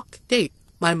stock state,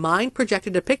 my mind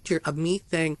projected a picture of me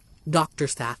saying, "Dr.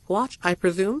 Sasquatch, I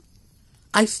presume?"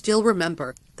 I still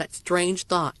remember that strange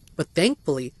thought, but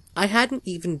thankfully I hadn't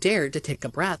even dared to take a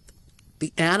breath.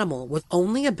 The animal was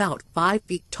only about 5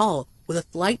 feet tall, with a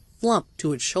slight slump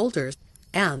to its shoulders,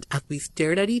 and as we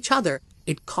stared at each other,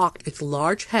 it cocked its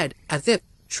large head as if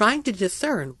trying to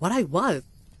discern what I was.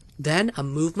 Then a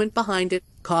movement behind it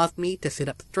caused me to sit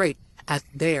up straight, as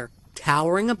there,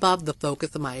 towering above the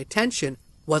focus of my attention,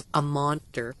 was a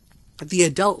monster. The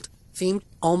adult seemed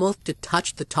almost to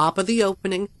touch the top of the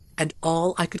opening, and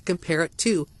all I could compare it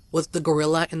to was the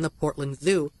gorilla in the Portland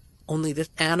Zoo, only this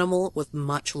animal was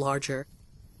much larger.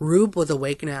 Rube was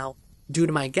awake now, due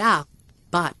to my gasp,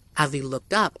 but as he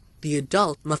looked up, the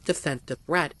adult must have sensed a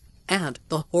threat, and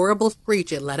the horrible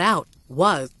screech it let out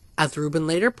was, as Reuben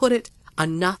later put it,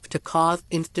 enough to cause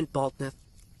instant baldness.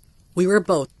 We were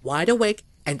both wide awake,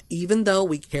 and even though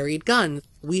we carried guns,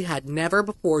 we had never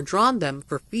before drawn them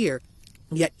for fear.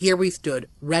 Yet here we stood,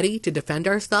 ready to defend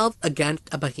ourselves against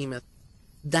a behemoth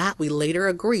that we later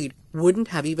agreed wouldn't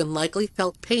have even likely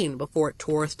felt pain before it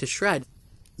tore us to shreds.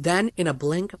 Then, in a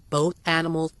blink, both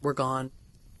animals were gone.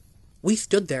 We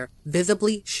stood there,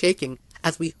 visibly shaking,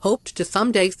 as we hoped to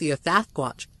someday see a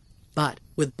Sasquatch. But,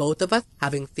 with both of us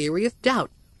having serious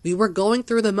doubt, we were going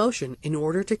through the motion in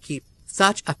order to keep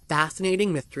such a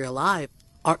fascinating mystery alive.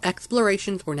 Our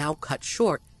explorations were now cut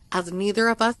short, as neither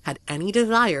of us had any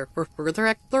desire for further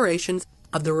explorations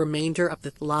of the remainder of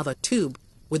this lava tube,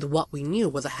 with what we knew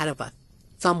was ahead of us,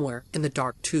 somewhere in the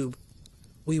dark tube.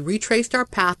 We retraced our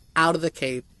path out of the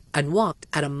cave, and walked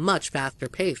at a much faster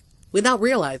pace, without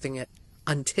realizing it,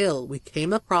 until we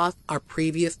came across our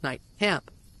previous night's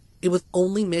camp. It was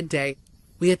only midday.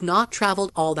 We had not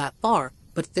traveled all that far,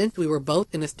 but since we were both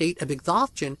in a state of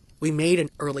exhaustion, we made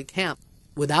an early camp.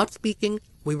 Without speaking,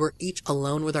 we were each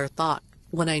alone with our thoughts,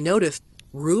 when I noticed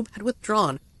Rube had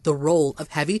withdrawn the roll of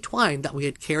heavy twine that we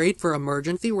had carried for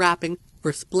emergency wrapping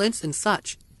for splints and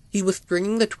such. He was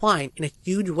stringing the twine in a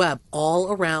huge web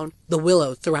all around the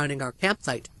willows surrounding our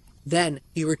campsite. Then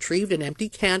he retrieved an empty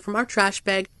can from our trash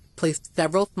bag, placed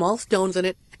several small stones in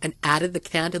it, and added the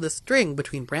can to the string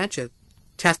between branches.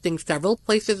 Testing several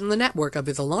places in the network of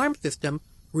his alarm system,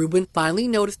 Reuben finally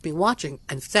noticed me watching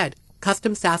and said,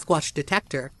 "Custom Sasquatch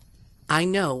detector." I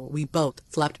know we both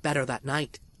slept better that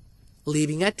night.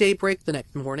 Leaving at daybreak the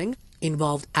next morning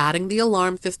involved adding the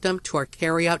alarm system to our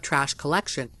carry-out trash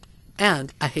collection,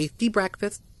 and a hasty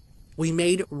breakfast. We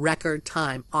made record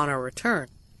time on our return,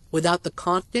 without the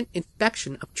constant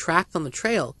inspection of tracks on the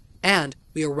trail, and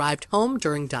we arrived home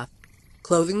during dusk.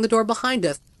 Closing the door behind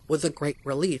us was a great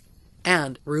relief,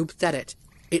 and Rube said it.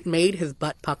 It made his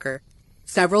butt pucker.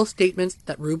 Several statements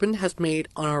that Reuben has made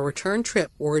on our return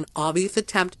trip were an obvious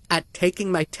attempt at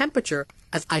taking my temperature,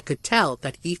 as I could tell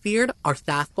that he feared our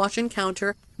Sasquatch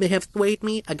encounter may have swayed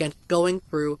me against going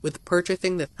through with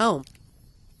purchasing this home.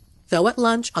 So at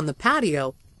lunch on the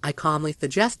patio, I calmly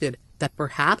suggested that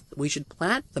perhaps we should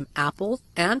plant some apples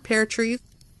and pear trees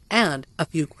and a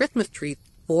few Christmas trees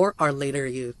for our later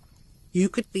use. You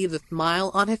could see the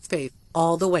smile on his face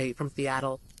all the way from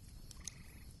Seattle.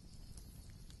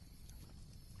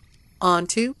 On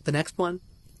to the next one.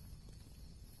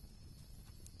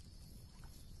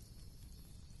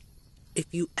 If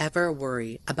you ever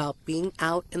worry about being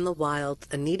out in the wilds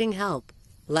and needing help,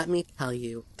 let me tell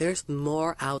you, there's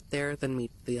more out there than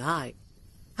meets the eye.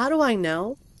 How do I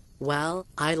know? Well,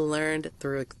 I learned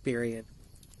through experience.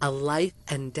 A life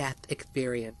and death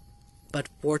experience. But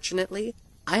fortunately,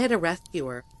 I had a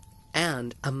rescuer,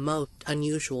 and a most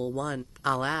unusual one,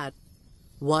 I'll add.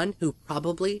 One who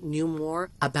probably knew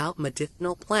more about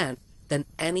medicinal plants than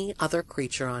any other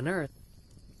creature on Earth.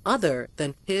 Other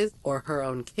than his or her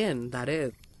own kin, that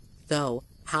is. So,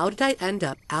 how did I end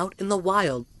up out in the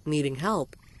wild needing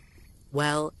help?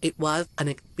 Well, it was an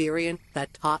experience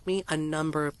that taught me a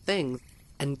number of things,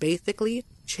 and basically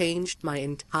changed my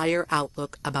entire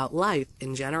outlook about life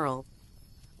in general.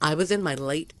 I was in my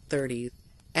late 30s,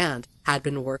 and had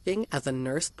been working as a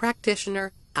nurse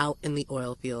practitioner out in the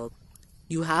oil field.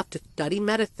 You have to study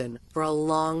medicine for a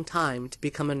long time to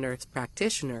become a nurse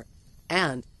practitioner,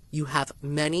 and you have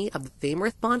many of the same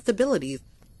responsibilities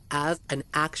as an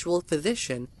actual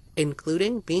physician,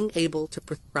 including being able to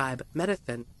prescribe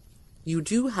medicine. You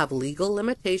do have legal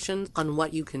limitations on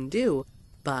what you can do,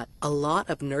 but a lot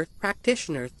of nurse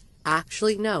practitioners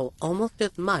actually know almost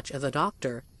as much as a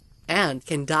doctor, and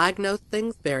can diagnose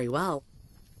things very well.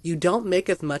 You don't make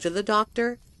as much as a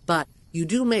doctor, but you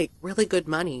do make really good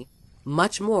money.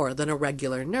 Much more than a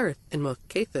regular nurse in most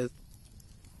cases.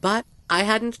 But I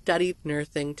hadn't studied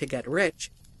nursing to get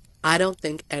rich. I don't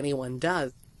think anyone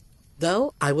does.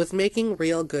 Though I was making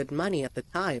real good money at the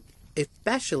time,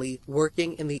 especially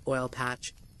working in the oil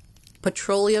patch.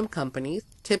 Petroleum companies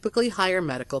typically hire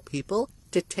medical people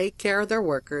to take care of their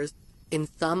workers in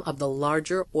some of the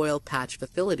larger oil patch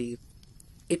facilities.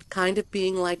 It's kind of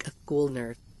being like a school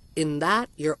nurse, in that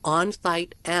you're on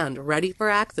site and ready for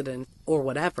accidents or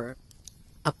whatever.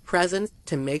 A presence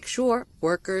to make sure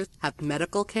workers have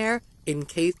medical care in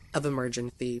case of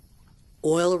emergencies.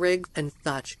 Oil rigs and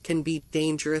such can be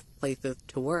dangerous places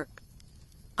to work.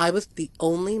 I was the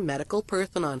only medical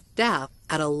person on staff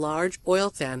at a large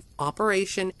oil sands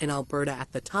operation in Alberta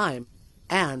at the time,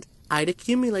 and I'd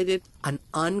accumulated an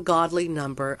ungodly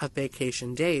number of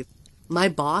vacation days. My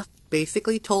boss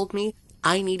basically told me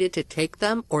I needed to take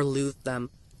them or lose them.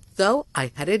 So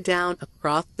I headed down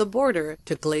across the border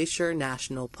to Glacier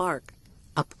National Park,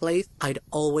 a place I'd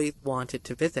always wanted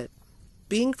to visit.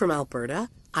 Being from Alberta,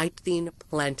 I'd seen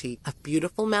plenty of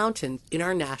beautiful mountains in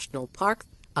our national parks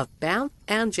of Banff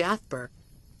and Jasper,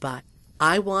 but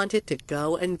I wanted to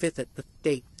go and visit the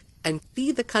state and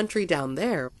see the country down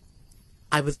there.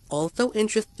 I was also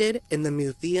interested in the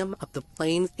Museum of the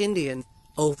Plains Indians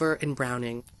over in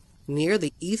Browning, near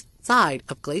the east side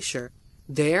of Glacier.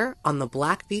 There, on the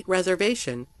Blackfeet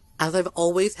Reservation, as I've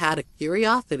always had a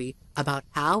curiosity about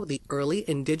how the early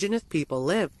indigenous people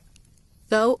lived.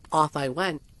 So off I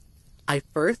went. I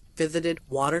first visited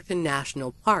Waterton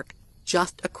National Park,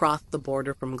 just across the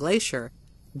border from Glacier.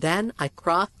 Then I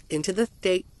crossed into the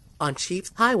state on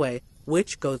Chief's Highway,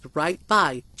 which goes right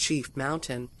by Chief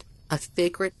Mountain, a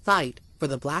sacred site for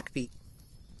the Blackfeet.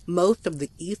 Most of the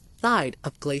east side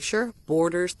of Glacier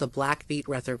borders the Blackfeet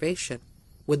Reservation,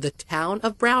 with the town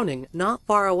of Browning not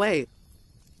far away.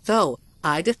 So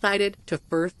I decided to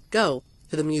first go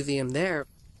to the museum there.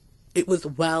 It was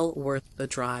well worth the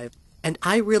drive, and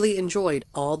I really enjoyed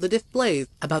all the displays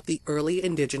about the early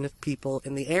indigenous people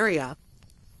in the area.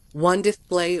 One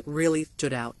display really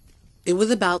stood out. It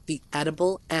was about the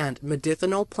edible and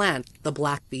medicinal plants the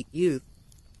Blackfeet used.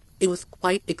 It was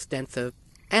quite extensive,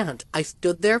 and I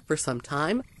stood there for some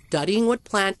time studying what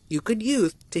plants you could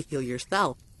use to heal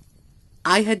yourself.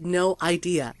 I had no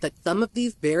idea that some of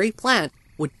these very plants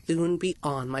would soon be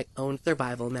on my own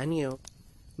survival menu.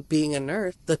 Being a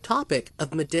nurse, the topic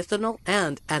of medicinal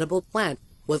and edible plants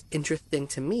was interesting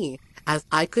to me, as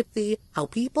I could see how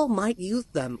people might use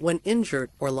them when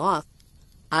injured or lost.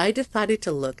 I decided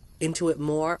to look into it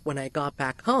more when I got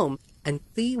back home and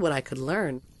see what I could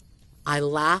learn. I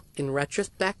laughed in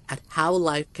retrospect at how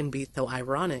life can be so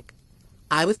ironic.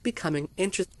 I was becoming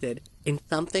interested in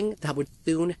something that would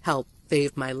soon help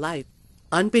save my life,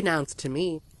 unbeknownst to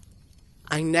me.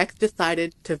 I next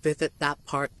decided to visit that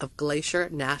part of Glacier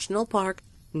National Park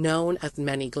known as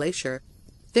Many Glacier.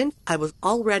 Since I was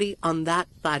already on that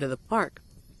side of the park,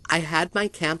 I had my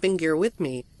camping gear with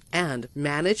me and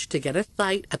managed to get a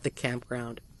site at the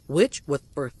campground, which was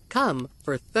first come,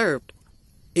 first served.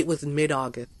 It was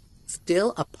mid-August,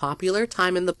 still a popular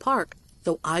time in the park,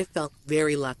 so I felt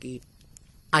very lucky.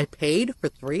 I paid for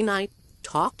 3 nights,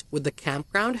 talked with the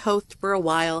campground host for a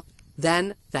while,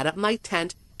 then set up my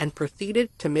tent and proceeded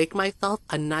to make myself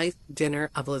a nice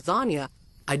dinner of lasagna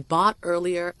I'd bought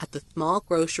earlier at the small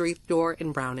grocery store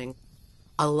in Browning,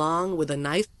 along with a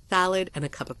nice salad and a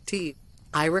cup of tea.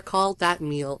 I recalled that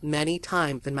meal many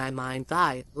times in my mind's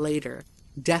eye later,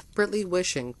 desperately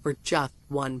wishing for just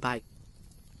one bite.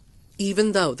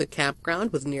 Even though the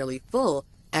campground was nearly full,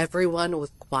 everyone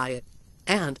was quiet,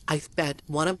 and I spent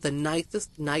one of the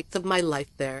nicest nights of my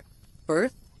life there.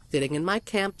 First, sitting in my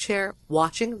camp chair,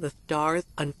 watching the stars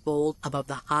unfold above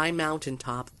the high mountain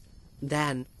tops,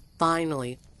 then,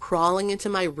 finally, crawling into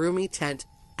my roomy tent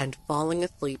and falling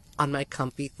asleep on my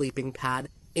comfy sleeping pad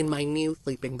in my new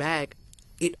sleeping bag.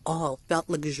 It all felt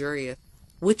luxurious,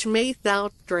 which may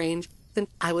sound strange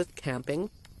since I was camping,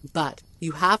 but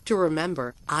you have to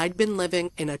remember I'd been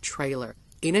living in a trailer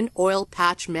in an oil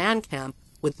patch man camp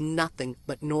with nothing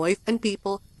but noise and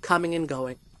people coming and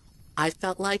going. I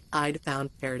felt like I'd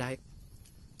found paradise.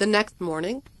 The next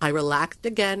morning, I relaxed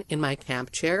again in my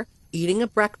camp chair, eating a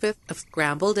breakfast of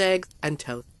scrambled eggs and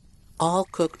toast, all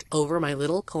cooked over my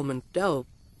little Coleman stove.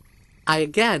 I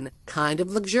again kind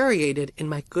of luxuriated in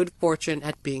my good fortune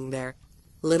at being there.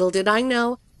 Little did I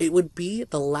know it would be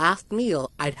the last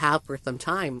meal I'd have for some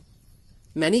time.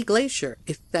 Many Glacier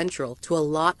is central to a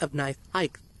lot of nice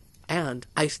hikes, and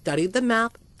I studied the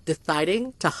map,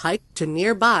 deciding to hike to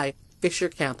nearby Fisher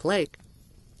Camp Lake.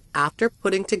 After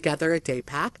putting together a day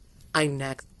pack, I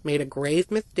next made a grave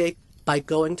mistake by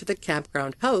going to the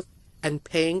campground host and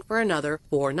paying for another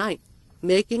 4 nights,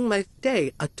 making my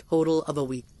stay a total of a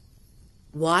week.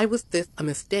 Why was this a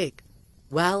mistake?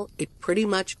 Well, it pretty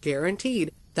much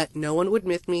guaranteed that no one would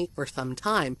miss me for some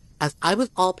time, as I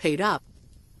was all paid up.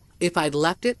 If I'd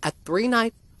left it at 3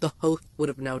 nights, the host would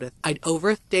have noticed I'd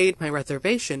overstayed my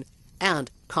reservation and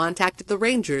contacted the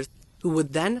rangers, who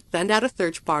would then send out a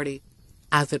search party.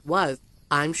 As it was,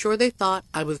 I'm sure they thought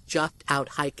I was just out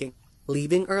hiking,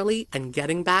 leaving early and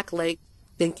getting back late,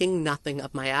 thinking nothing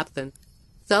of my absence.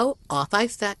 So off I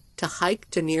set to hike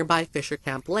to nearby Fisher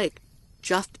Camp Lake,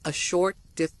 just a short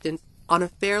distance on a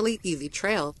fairly easy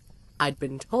trail. I'd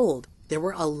been told there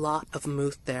were a lot of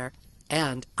moose there,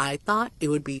 and I thought it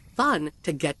would be fun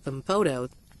to get some photos.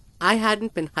 I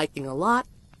hadn't been hiking a lot,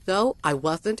 so I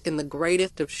wasn't in the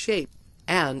greatest of shape,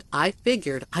 and I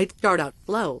figured I'd start out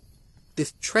slow.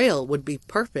 This trail would be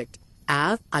perfect,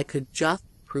 as I could just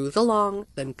cruise along,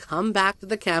 then come back to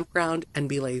the campground and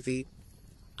be lazy.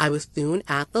 I was soon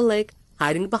at the lake,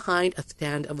 hiding behind a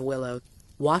stand of willows,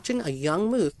 watching a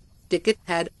young moose stick its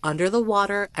head under the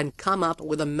water and come up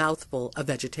with a mouthful of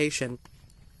vegetation.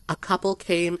 A couple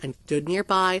came and stood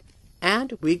nearby,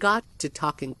 and we got to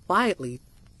talking quietly,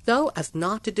 so as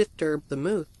not to disturb the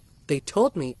moose. They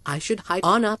told me I should hike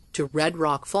on up to Red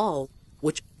Rock Falls,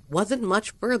 which wasn't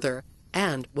much further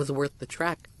and was worth the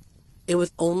trek. It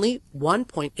was only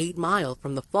 1.8 miles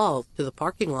from the falls to the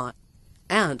parking lot,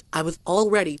 and I was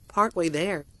already partway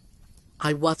there.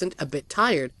 I wasn't a bit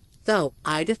tired, so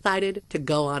I decided to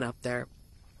go on up there.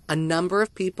 A number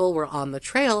of people were on the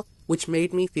trail, which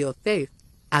made me feel safe,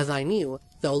 as I knew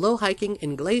solo hiking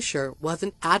in Glacier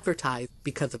wasn't advertised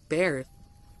because of bears.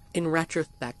 In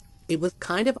retrospect, it was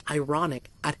kind of ironic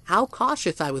at how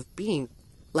cautious I was being,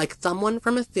 like someone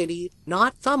from a city,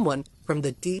 not someone from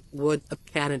the deep woods of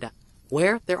Canada,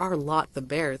 where there are lots of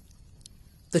bears.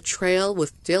 The trail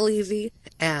was still easy,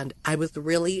 and I was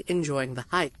really enjoying the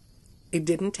hike. It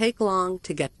didn't take long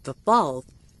to get to the falls,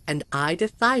 and I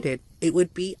decided it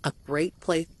would be a great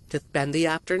place to spend the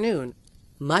afternoon,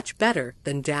 much better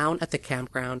than down at the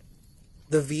campground.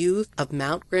 The views of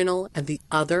Mount Grinnell and the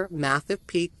other massive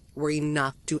peaks were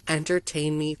enough to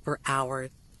entertain me for hours.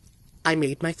 I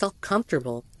made myself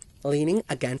comfortable, leaning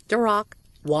against a rock,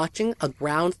 watching a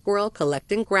ground squirrel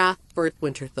collecting grass for its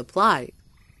winter supply.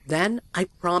 Then I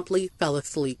promptly fell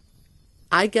asleep.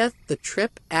 I guess the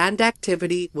trip and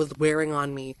activity was wearing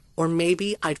on me, or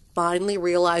maybe I'd finally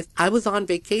realized I was on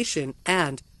vacation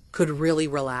and could really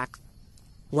relax.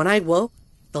 When I woke,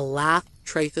 the last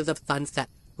traces of sunset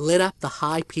lit up the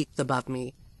high peaks above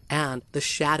me, and the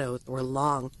shadows were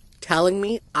long, telling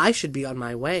me I should be on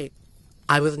my way.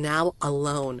 I was now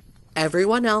alone,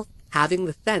 everyone else having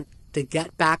the sense to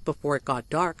get back before it got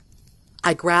dark.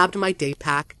 I grabbed my day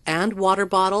pack and water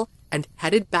bottle and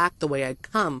headed back the way I'd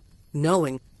come,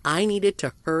 knowing I needed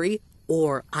to hurry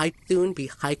or I'd soon be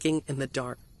hiking in the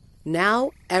dark.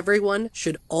 Now, everyone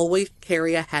should always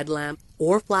carry a headlamp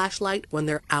or flashlight when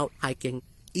they're out hiking,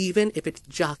 even if it's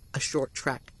just a short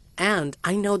trek. And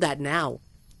I know that now,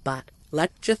 but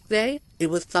let's just say it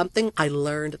was something I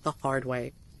learned the hard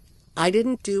way. I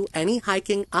didn't do any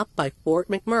hiking up by Fort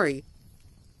McMurray,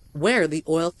 where the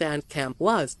oil sands camp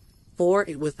was, for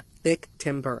it was thick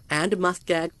timber and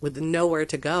muskeg with nowhere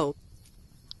to go.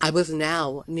 I was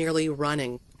now nearly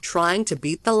running, trying to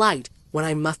beat the light, when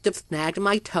I must have snagged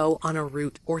my toe on a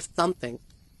root or something,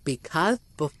 because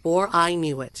before I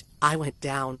knew it, I went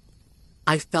down.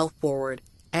 I fell forward,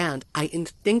 and I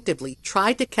instinctively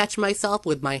tried to catch myself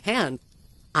with my hand.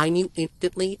 I knew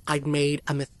instantly I'd made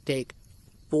a mistake,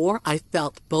 for I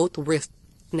felt both wrists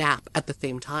snap at the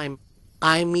same time.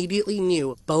 I immediately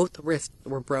knew both wrists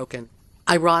were broken.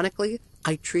 Ironically,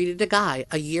 I treated a guy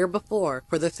a year before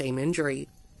for the same injury.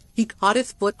 He caught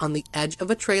his foot on the edge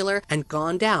of a trailer and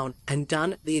gone down and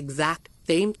done the exact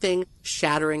same thing,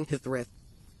 shattering his wrist.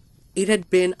 It had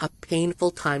been a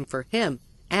painful time for him,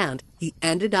 and he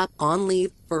ended up on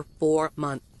leave for 4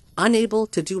 months, unable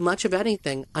to do much of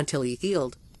anything until he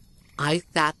healed. I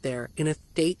sat there in a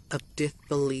state of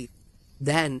disbelief,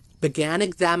 then began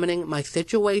examining my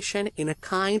situation in a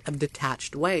kind of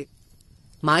detached way.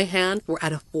 My hands were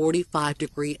at a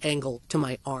 45-degree angle to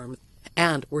my arms,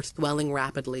 and were swelling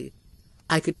rapidly.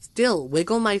 I could still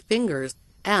wiggle my fingers,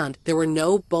 and there were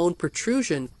no bone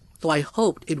protrusions, so I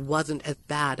hoped it wasn't as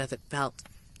bad as it felt.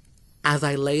 As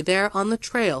I lay there on the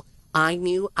trail, I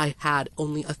knew I had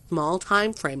only a small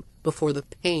time frame before the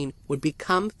pain would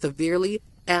become severely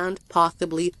and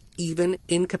possibly even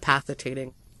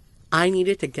incapacitating. I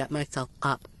needed to get myself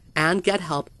up and get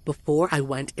help before I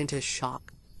went into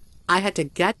shock. I had to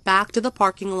get back to the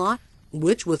parking lot,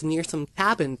 which was near some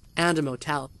cabins and a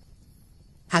motel.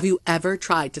 Have you ever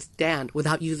tried to stand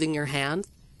without using your hands?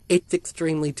 It's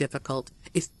extremely difficult,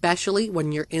 especially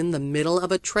when you're in the middle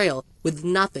of a trail with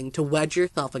nothing to wedge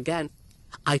yourself against.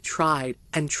 I tried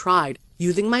and tried,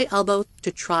 using my elbows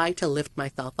to try to lift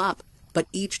myself up, but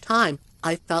each time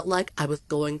I felt like I was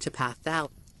going to pass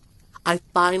out. I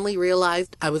finally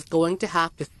realized I was going to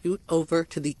have to scoot over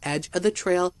to the edge of the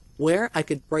trail where I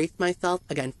could brace myself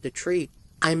against a tree.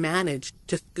 I managed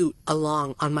to scoot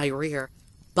along on my rear,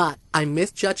 but I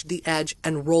misjudged the edge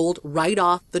and rolled right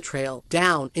off the trail,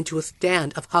 down into a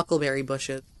stand of huckleberry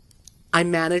bushes. I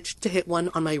managed to hit one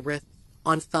on my wrist,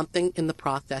 on something in the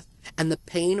process, and the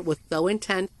pain was so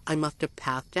intense I must have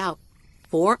passed out,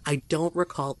 for I don't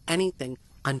recall anything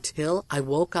until I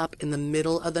woke up in the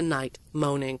middle of the night,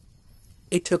 moaning.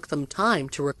 It took some time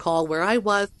to recall where I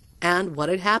was and what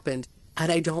had happened,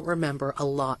 and I don't remember a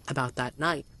lot about that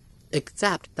night,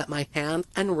 except that my hands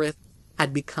and wrists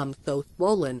had become so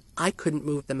swollen I couldn't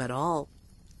move them at all.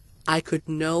 I could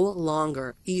no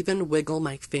longer even wiggle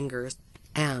my fingers,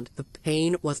 and the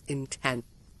pain was intense.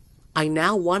 I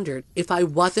now wondered if I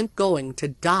wasn't going to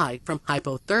die from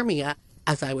hypothermia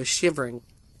as I was shivering.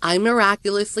 I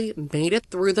miraculously made it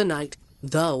through the night,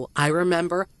 though I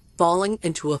remember falling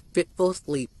into a fitful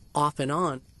sleep off and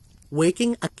on,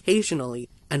 waking occasionally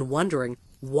and wondering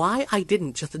why I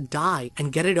didn't just die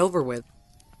and get it over with.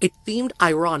 It seemed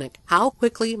ironic how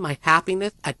quickly my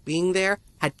happiness at being there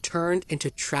had turned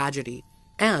into tragedy,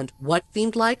 and what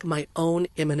seemed like my own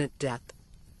imminent death.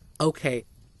 Okay,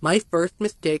 my first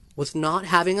mistake was not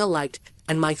having a light,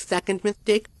 and my second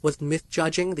mistake was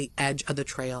misjudging the edge of the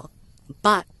trail.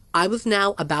 But I was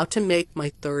now about to make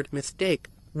my third mistake,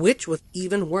 which was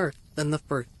even worse than the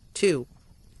first two.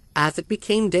 As it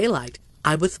became daylight,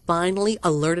 I was finally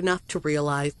alert enough to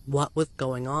realize what was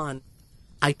going on.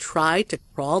 I tried to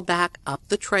crawl back up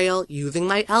the trail using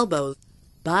my elbows,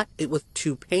 but it was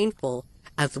too painful,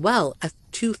 as well as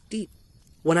too steep.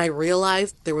 When I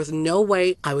realized there was no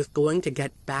way I was going to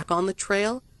get back on the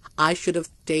trail, I should have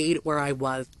stayed where I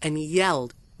was and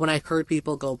yelled when I heard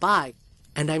people go by,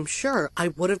 and I'm sure I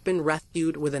would have been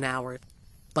rescued within hours.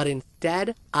 But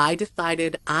instead, I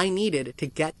decided I needed to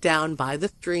get down by the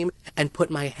stream and put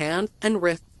my hands and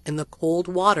wrists in the cold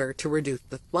water to reduce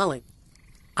the swelling.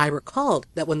 I recalled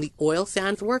that when the oil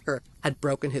sands worker had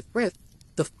broken his wrist,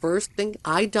 the first thing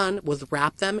I'd done was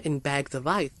wrap them in bags of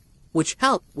ice, which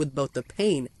helped with both the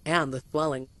pain and the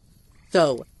swelling.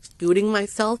 So, scooting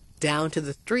myself down to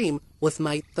the stream was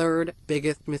my third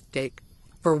biggest mistake,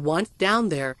 for once down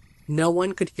there, no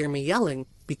one could hear me yelling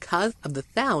because of the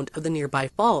sound of the nearby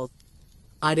falls.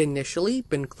 I'd initially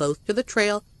been close to the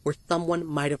trail where someone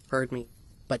might have heard me,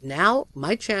 but now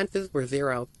my chances were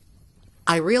 0.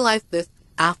 I realized this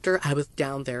after I was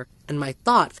down there and my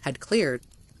thoughts had cleared.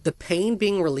 the pain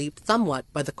being relieved somewhat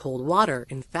by the cold water.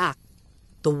 In fact,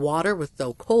 the water was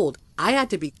so cold I had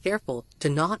to be careful to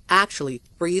not actually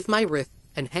freeze my wrists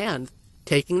and hands,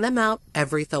 taking them out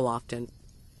every so often.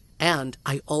 And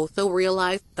I also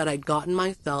realized that I'd gotten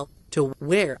myself to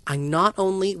where I not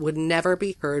only would never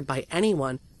be heard by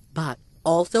anyone, but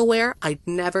also where I'd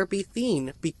never be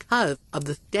seen because of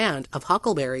the stand of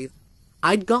huckleberries.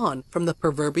 I'd gone from the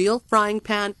proverbial frying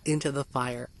pan into the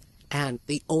fire, and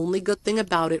the only good thing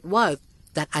about it was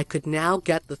that I could now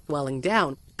get the swelling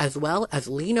down, as well as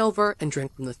lean over and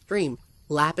drink from the stream,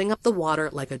 lapping up the water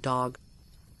like a dog.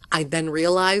 I then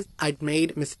realized I'd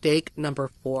made mistake number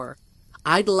 4.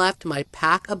 I'd left my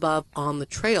pack above on the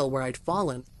trail where I'd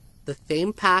fallen, the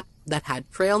same pack that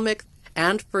had trail mix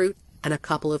and fruit and a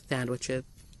couple of sandwiches.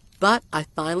 But I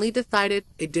finally decided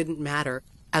it didn't matter,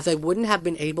 as I wouldn't have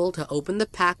been able to open the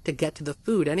pack to get to the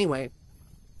food anyway.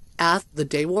 As the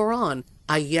day wore on,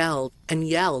 I yelled and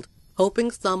yelled,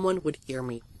 hoping someone would hear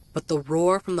me, but the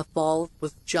roar from the falls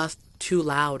was just too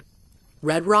loud.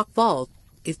 Red Rock Falls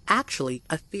is actually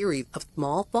a series of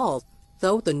small falls,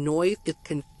 so the noise is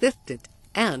consistent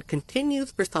and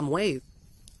continues for some ways.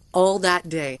 All that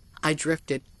day, I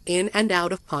drifted in and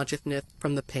out of consciousness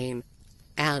from the pain,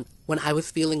 and when I was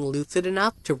feeling lucid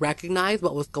enough to recognize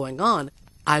what was going on,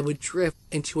 I would drift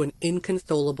into an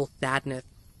inconsolable sadness,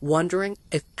 wondering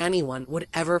if anyone would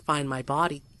ever find my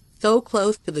body, so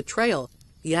close to the trail,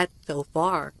 yet so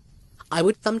far. I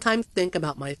would sometimes think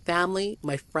about my family,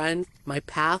 my friends, my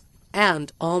past,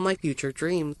 and all my future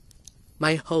dreams.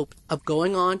 My hopes of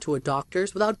going on to a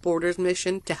Doctors Without Borders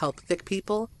mission to help sick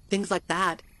people, things like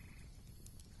that.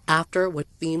 After what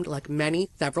seemed like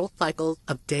several cycles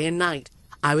of day and night,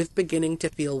 I was beginning to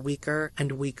feel weaker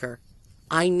and weaker.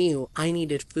 I knew I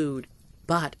needed food,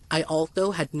 but I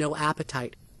also had no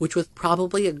appetite, which was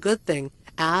probably a good thing,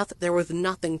 as there was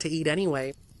nothing to eat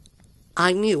anyway.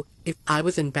 I knew if I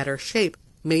was in better shape,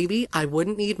 maybe I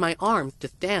wouldn't need my arms to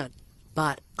stand,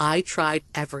 but I tried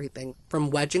everything, from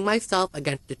wedging myself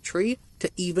against a tree to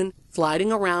even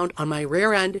sliding around on my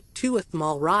rear end to a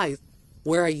small rise,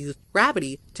 where I used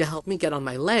gravity to help me get on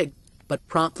my legs, but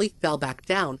promptly fell back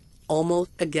down,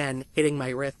 almost again hitting my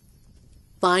wrist.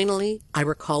 Finally, I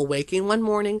recall waking one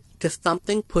morning to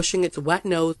something pushing its wet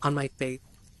nose on my face,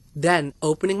 then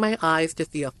opening my eyes to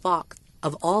see a fox,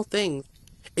 of all things.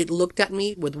 It looked at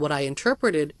me with what I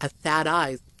interpreted as sad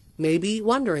eyes, maybe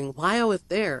wondering why I was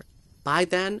there. By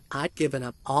then, I'd given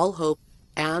up all hope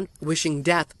and wishing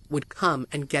death would come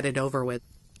and get it over with.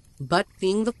 But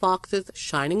seeing the fox's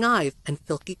shining eyes and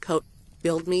silky coat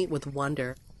filled me with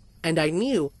wonder, and I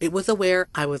knew it was aware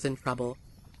I was in trouble.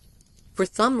 For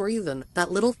some reason,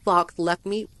 that little fox left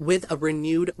me with a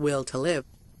renewed will to live.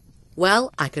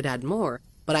 Well, I could add more,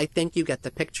 but I think you get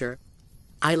the picture.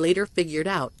 I later figured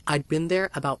out I'd been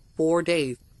there about 4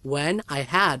 days when I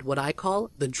had what I call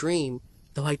the dream,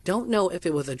 though I don't know if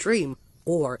it was a dream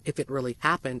or if it really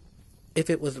happened. If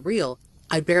it was real,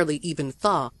 I barely even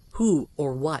saw who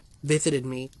or what visited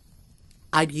me.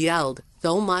 I'd yelled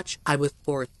so much I was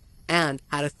hoarse and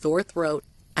had a sore throat,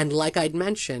 and like I'd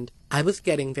mentioned, I was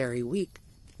getting very weak,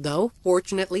 though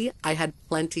fortunately I had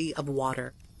plenty of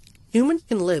water. Humans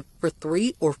can live for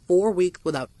 3 or 4 weeks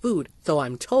without food, so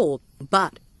I'm told,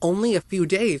 but only a few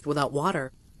days without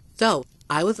water. So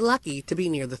I was lucky to be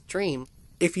near the stream,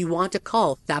 if you want to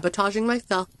call sabotaging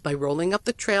myself by rolling up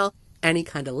the trail any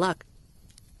kind of luck.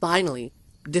 Finally,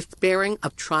 despairing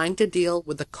of trying to deal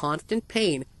with the constant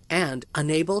pain and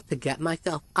unable to get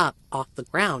myself up off the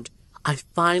ground, I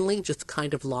finally just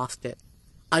kind of lost it.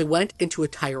 I went into a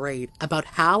tirade about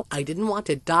how I didn't want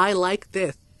to die like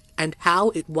this, and how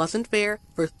it wasn't fair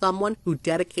for someone who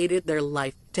dedicated their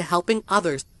life to helping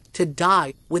others to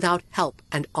die without help,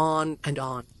 and on and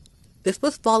on. This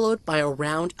was followed by a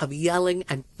round of yelling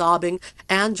and sobbing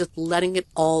and just letting it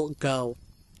all go.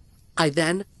 I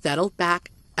then settled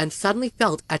back and suddenly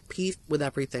felt at peace with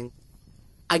everything.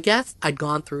 I guess I'd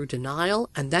gone through denial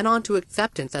and then on to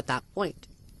acceptance at that point.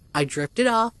 I drifted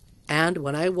off, and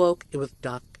when I woke it was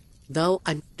dusk, though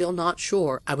I'm still not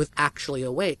sure I was actually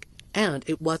awake, and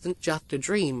it wasn't just a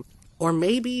dream, or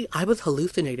maybe I was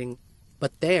hallucinating.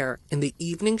 But there, in the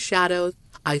evening shadows,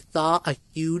 I saw a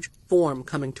huge form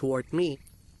coming towards me,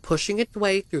 pushing its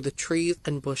way through the trees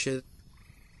and bushes.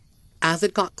 As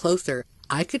it got closer,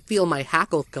 I could feel my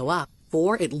hackles go up,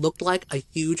 for it looked like a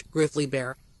huge grizzly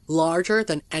bear, larger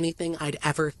than anything I'd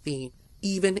ever seen,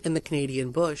 even in the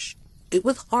Canadian bush. It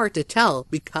was hard to tell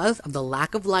because of the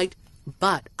lack of light,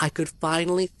 but I could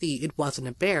finally see it wasn't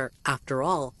a bear after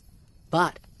all.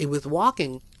 But it was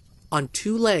walking on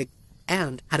 2 legs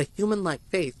and had a human-like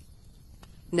face.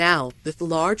 Now, this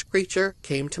large creature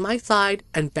came to my side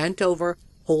and bent over,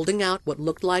 holding out what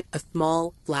looked like a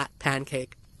small, flat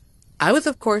pancake. I was,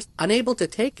 of course, unable to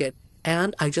take it,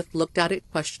 and I just looked at it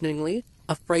questioningly,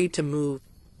 afraid to move.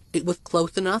 It was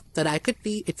close enough that I could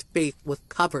see its face was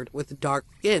covered with dark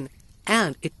skin,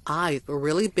 and its eyes were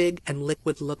really big and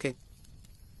liquid-looking.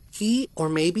 He, or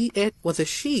maybe it was a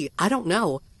she, I don't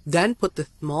know, then put the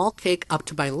small cake up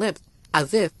to my lips,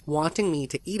 as if wanting me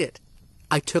to eat it.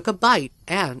 I took a bite,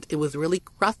 and it was really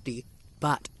crusty,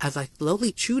 but as I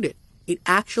slowly chewed it, it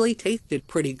actually tasted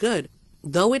pretty good,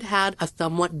 though it had a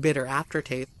somewhat bitter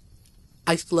aftertaste.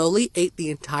 I slowly ate the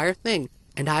entire thing,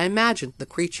 and I imagined the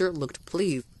creature looked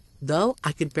pleased, though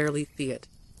I could barely see it.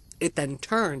 It then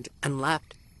turned and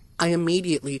left. I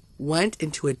immediately went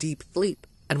into a deep sleep,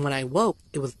 and when I woke,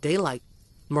 it was daylight.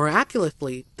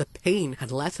 Miraculously, the pain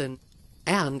had lessened,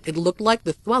 and it looked like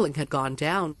the swelling had gone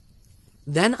down.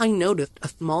 Then I noticed a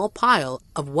small pile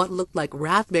of what looked like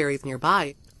raspberries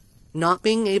nearby. Not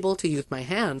being able to use my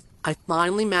hands, I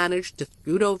finally managed to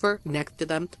scoot over next to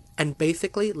them and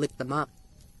basically lick them up.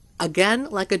 Again,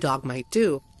 like a dog might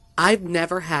do, I've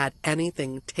never had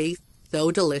anything taste so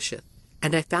delicious,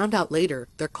 and I found out later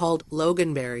they're called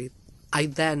loganberries. I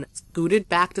then scooted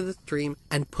back to the stream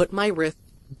and put my wrist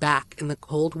back in the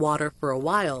cold water for a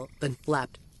while, then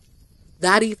slept.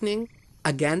 That evening,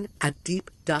 again at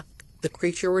deep dusk, the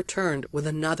creature returned with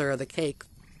another of the cakes.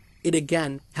 It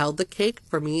again held the cake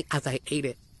for me as I ate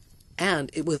it,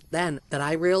 and it was then that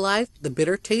I realized the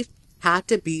bitter taste had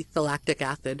to be lactic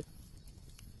acid,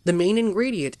 the main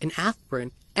ingredient in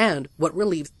aspirin and what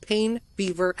relieves pain,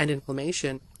 fever, and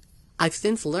inflammation. I've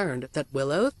since learned that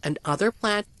willows and other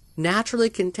plants naturally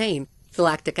contain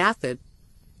lactic acid,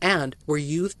 and were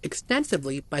used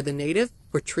extensively by the natives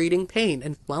for treating pain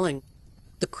and swelling.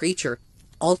 The creature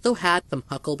also had some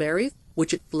huckleberries,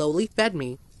 which it slowly fed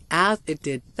me. As it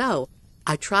did so,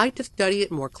 I tried to study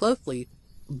it more closely,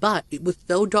 but it was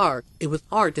so dark it was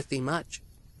hard to see much.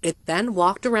 It then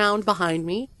walked around behind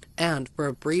me, and for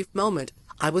a brief moment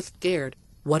I was scared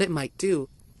what it might do,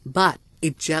 but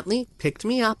it gently picked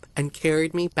me up and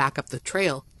carried me back up the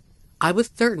trail. I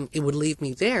was certain it would leave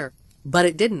me there, but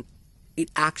it didn't. It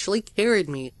actually carried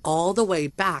me all the way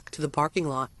back to the parking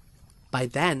lot. By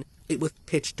then, it was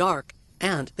pitch dark,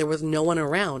 and there was no one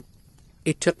around.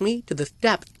 It took me to the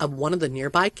steps of one of the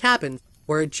nearby cabins,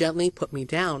 where it gently put me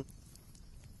down.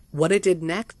 What it did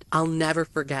next, I'll never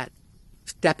forget.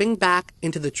 Stepping back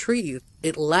into the trees,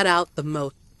 it let out the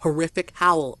most horrific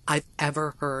howl I've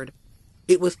ever heard.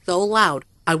 It was so loud,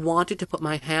 I wanted to put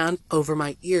my hands over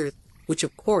my ears, which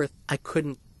of course I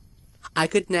couldn't. I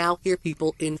could now hear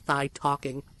people inside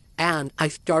talking, and I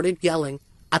started yelling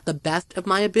at the best of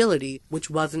my ability, which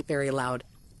wasn't very loud,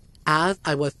 as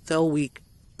I was so weak.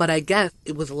 But I guess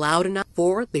it was loud enough,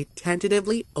 for they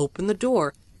tentatively opened the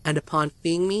door, and upon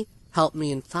seeing me, helped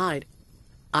me inside.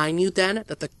 I knew then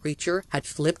that the creature had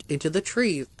slipped into the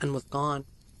trees and was gone.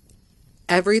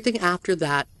 Everything after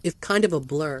that is kind of a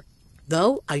blur,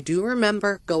 though I do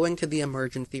remember going to the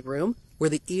emergency room, where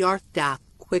the ER staff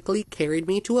quickly carried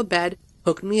me to a bed,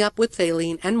 hooked me up with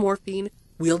saline and morphine,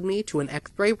 wheeled me to an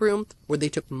x-ray room where they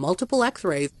took multiple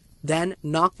x-rays, then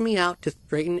knocked me out to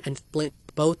straighten and splint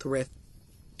both wrists.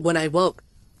 When I woke,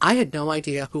 I had no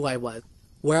idea who I was,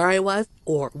 where I was,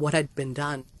 or what had been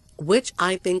done, which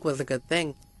I think was a good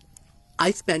thing.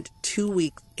 I spent 2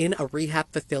 weeks in a rehab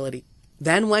facility,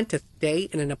 then went to stay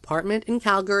in an apartment in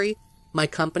Calgary my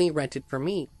company rented for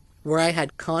me, where I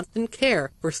had constant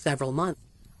care for several months,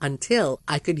 until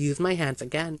I could use my hands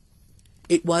again.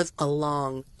 It was a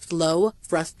long, slow,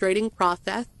 frustrating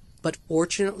process, but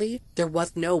fortunately there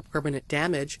was no permanent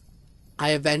damage.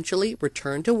 I eventually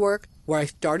returned to work, where I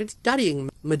started studying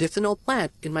medicinal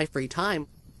plants in my free time.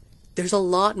 There's a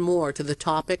lot more to the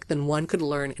topic than one could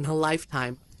learn in a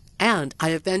lifetime, and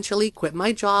I eventually quit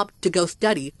my job to go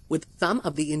study with some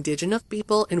of the indigenous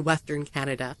people in Western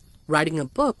Canada, writing a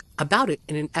book about it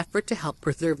in an effort to help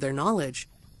preserve their knowledge.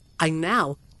 I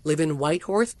now live in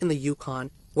Whitehorse in the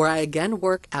Yukon, where I again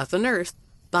work as a nurse,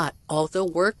 but also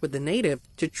work with the natives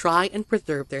to try and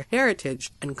preserve their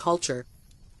heritage and culture.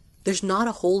 There's not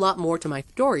a whole lot more to my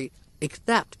story,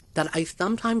 except that I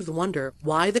sometimes wonder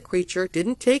why the creature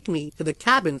didn't take me to the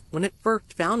cabins when it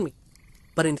first found me,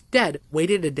 but instead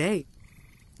waited a day.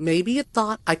 Maybe it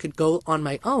thought I could go on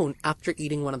my own after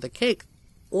eating one of the cakes,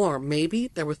 or maybe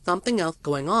there was something else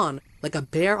going on, like a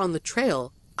bear on the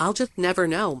trail. I'll just never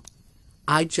know.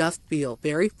 I just feel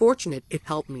very fortunate it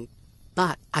helped me,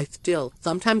 but I still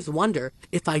sometimes wonder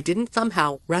if I didn't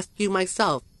somehow rescue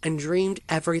myself and dreamed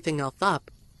everything else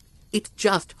up. It's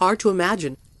just hard to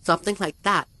imagine something like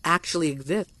that actually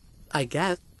exists, I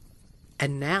guess.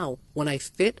 And now, when I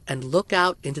sit and look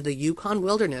out into the Yukon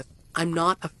wilderness, I'm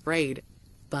not afraid.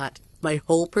 But my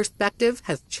whole perspective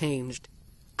has changed.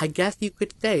 I guess you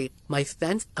could say my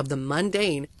sense of the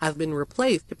mundane has been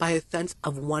replaced by a sense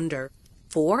of wonder.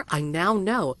 For I now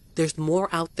know there's more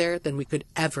out there than we could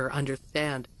ever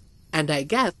understand. And I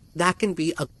guess that can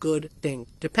be a good thing,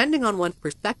 depending on one's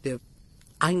perspective.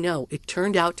 I know it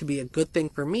turned out to be a good thing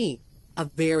for me, a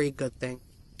very good thing.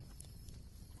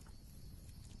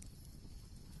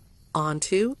 On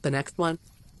to the next one.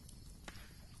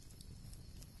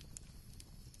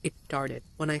 It started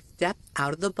when I stepped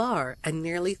out of the bar and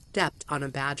nearly stepped on a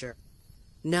badger.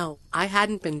 No, I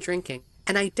hadn't been drinking,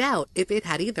 and I doubt if it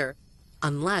had either,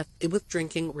 unless it was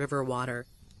drinking river water.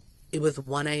 It was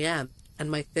 1 a.m., and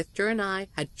my sister and I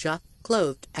had just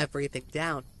closed everything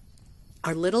down.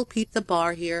 Our little pizza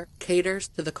bar here caters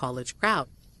to the college crowd,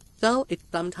 so it's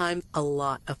sometimes a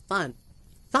lot of fun,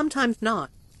 sometimes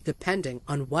not, depending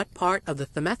on what part of the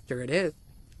semester it is.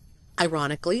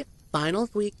 Ironically,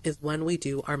 finals week is when we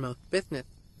do our most business.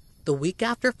 The week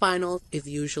after finals is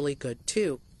usually good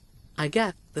too. I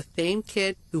guess the same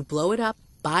kids who blow it up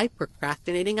by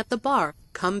procrastinating at the bar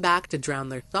come back to drown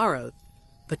their sorrows.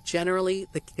 But generally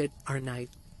the kids are nice,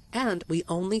 and we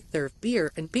only serve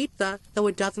beer and pizza so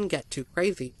it doesn't get too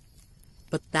crazy.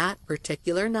 But that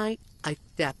particular night, I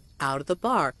stepped out of the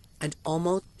bar and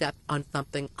almost stepped on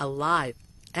something alive,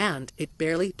 and it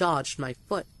barely dodged my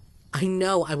foot. I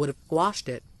know I would have squashed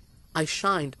it. I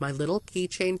shined my little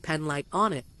keychain pen light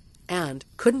on it, and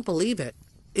couldn't believe it.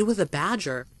 It was a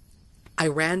badger. I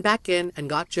ran back in and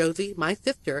got Josie, my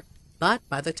sister, but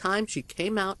by the time she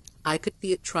came out, I could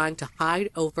see it trying to hide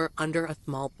over under a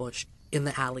small bush in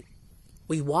the alley.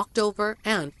 We walked over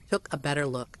and took a better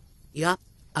look. Yup,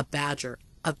 a badger,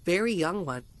 a very young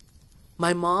one.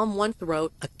 My mom once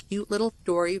wrote a cute little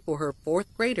story for her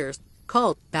fourth graders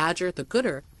called Badger the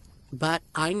Gooder, but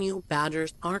I knew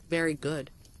badgers aren't very good.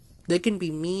 They can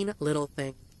be mean little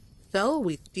things, so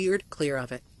we steered clear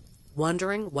of it,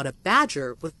 wondering what a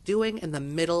badger was doing in the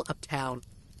middle of town.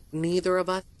 Neither of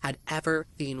us had ever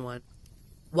seen one.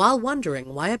 While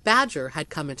wondering why a badger had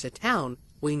come into town,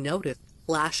 we noticed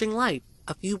flashing lights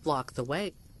a few blocks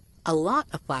away. A lot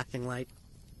of flashing lights.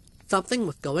 Something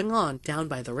was going on down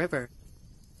by the river.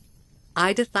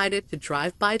 I decided to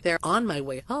drive by there on my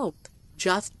way home,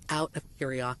 just out of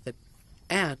curiosity.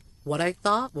 And what I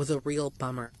saw was a real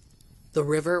bummer. The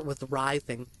river was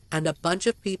rising, and a bunch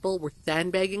of people were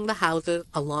sandbagging the houses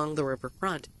along the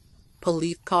riverfront.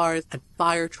 Police cars and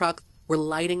fire trucks were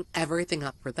lighting everything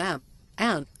up for them,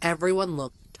 and everyone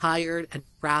looked tired and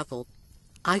frazzled.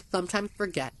 I sometimes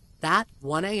forget that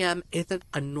 1 a.m. isn't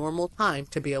a normal time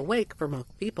to be awake for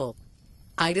most people.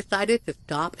 I decided to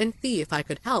stop and see if I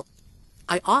could help.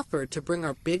 I offered to bring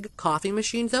our big coffee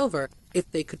machines over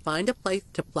if they could find a place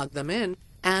to plug them in,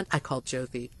 and I called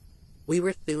Josie. We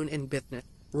were soon in business,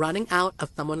 running out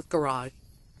of someone's garage.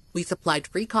 We supplied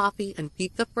free coffee and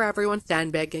pizza for everyone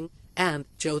sandbagging, and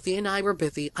Josie and I were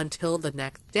busy until the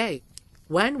next day,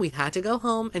 when we had to go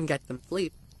home and get some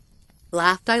sleep.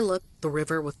 Last I looked, the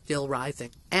river was still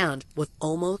rising, and was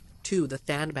almost to the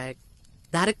sandbags.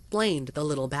 That explained the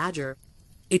little badger.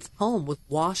 Its home was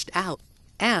washed out,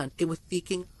 and it was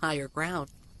seeking higher ground.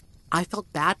 I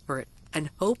felt bad for it, and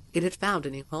hoped it had found a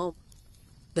new home.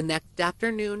 The next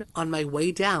afternoon, on my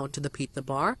way down to the pizza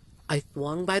bar, I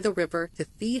swung by the river to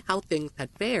see how things had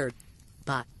fared,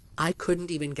 but I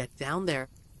couldn't even get down there.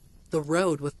 The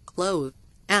road was closed,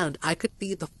 and I could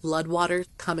see the floodwaters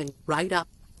coming right up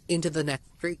into the next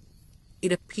street.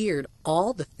 It appeared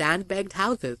all the sandbagged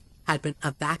houses had been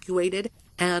evacuated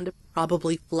and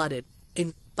probably flooded,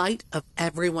 in spite of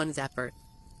everyone's efforts.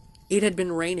 It had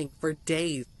been raining for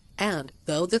days, and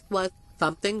though this was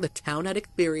something the town had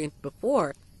experienced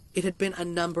before, it had been a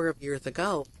number of years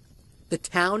ago. The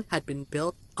town had been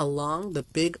built along the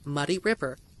big muddy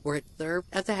river, where it served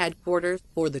as a headquarters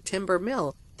for the timber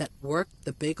mill that worked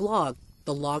the big logs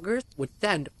the loggers would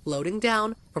send floating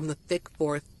down from the thick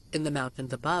forest in the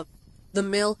mountains above. The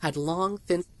mill had long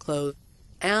since closed,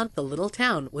 and the little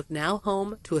town was now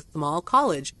home to a small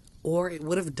college, or it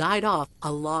would have died off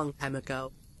a long time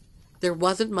ago. There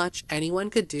wasn't much anyone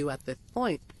could do at this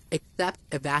point, except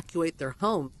evacuate their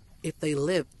homes if they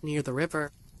lived near the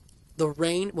river. The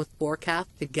rain was forecast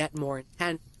to get more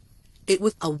intense. It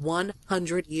was a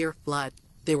 100-year flood,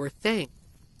 they were saying,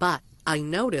 but I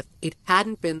noticed it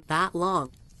hadn't been that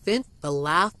long since the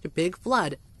last big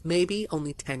flood, maybe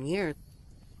only 10 years.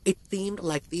 It seemed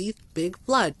like these big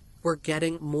floods were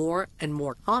getting more and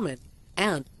more common,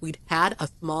 and we'd had a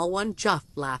small one just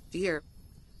last year.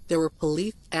 There were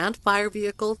police and fire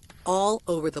vehicles all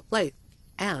over the place,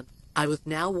 and I was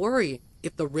now worrying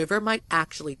if the river might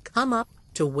actually come up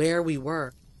to where we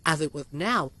were, as it was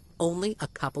now only a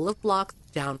couple of blocks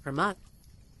down from us.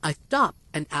 I stopped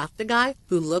and asked a guy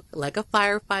who looked like a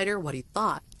firefighter what he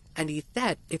thought, and he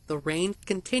said if the rain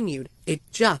continued, it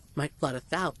just might flood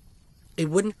us out. It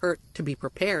wouldn't hurt to be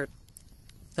prepared.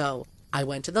 So I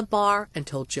went to the bar and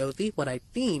told Josie what I'd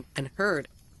seen and heard.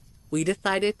 We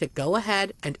decided to go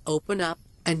ahead and open up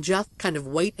and just kind of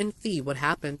wait and see what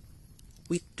happened.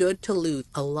 We stood to lose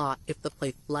a lot if the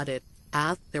place flooded,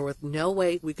 as there was no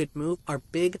way we could move our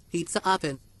big pizza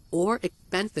oven or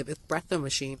expensive espresso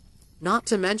machine, not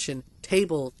to mention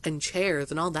tables and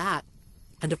chairs and all that.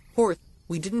 And of course,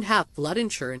 we didn't have flood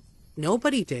insurance.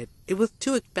 Nobody did. It was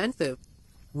too expensive.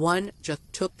 One just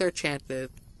took their chances.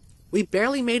 We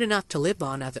barely made enough to live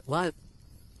on as it was.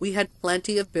 We had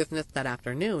plenty of business that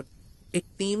afternoon. It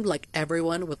seemed like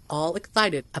everyone was all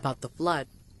excited about the flood.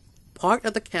 Part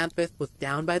of the campus was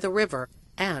down by the river,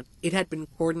 and it had been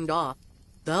cordoned off,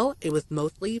 though it was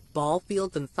mostly ball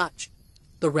fields and such.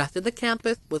 The rest of the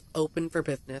campus was open for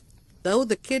business, though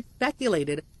the kids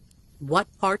speculated what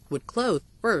parts would close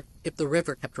first if the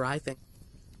river kept rising.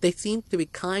 They seemed to be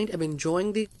kind of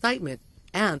enjoying the excitement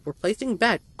and were placing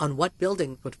bets on what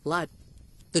buildings would flood.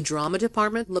 The drama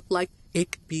department looked like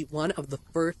it could be one of the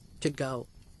first to go,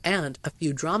 and a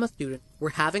few drama students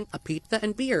were having a pizza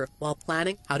and beer while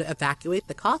planning how to evacuate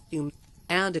the costumes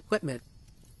and equipment.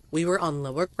 We were on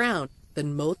lower ground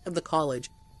than most of the college,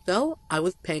 so I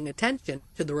was paying attention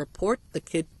to the reports the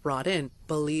kids brought in,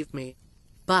 believe me.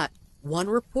 But one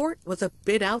report was a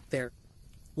bit out there.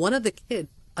 One of the kids,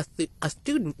 a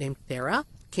student named Sarah,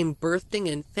 came bursting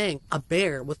in saying a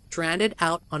bear was stranded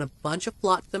out on a bunch of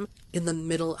flotsam in the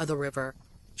middle of the river.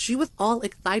 She was all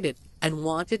excited and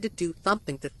wanted to do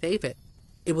something to save it.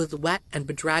 It was wet and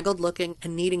bedraggled looking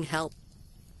and needing help.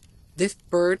 This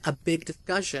spurred a big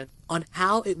discussion on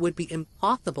how it would be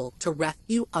impossible to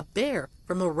rescue a bear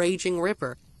from a raging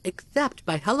river, except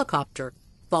by helicopter,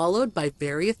 followed by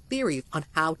various theories on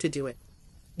how to do it.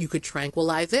 You could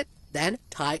tranquilize it, then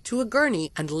tie it to a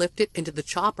gurney and lift it into the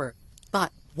chopper.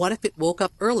 But what if it woke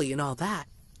up early and all that?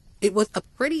 It was a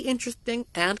pretty interesting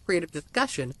and creative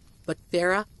discussion, but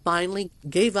Sarah finally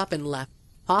gave up and left,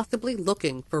 possibly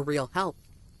looking for real help.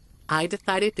 I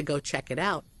decided to go check it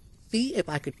out, see if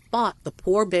I could spot the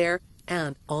poor bear,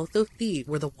 and also see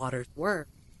where the waters were.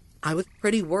 I was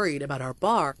pretty worried about our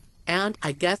bar, and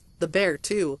I guess the bear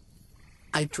too.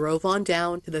 I drove on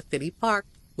down to the city park,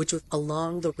 which was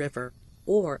along the river,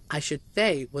 or I should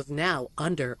say was now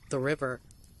under the river.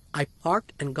 I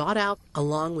parked and got out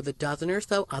along with a dozen or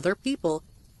so other people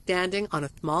standing on a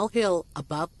small hill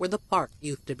above where the park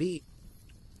used to be.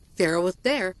 Sarah was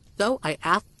there, so I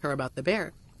asked her about the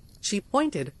bear. She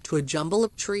pointed to a jumble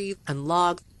of trees and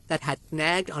logs that had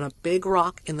snagged on a big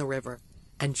rock in the river,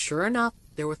 and sure enough,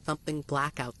 there was something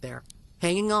black out there,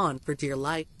 hanging on for dear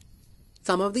life.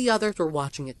 Some of the others were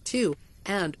watching it too,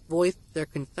 and voiced their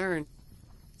concern.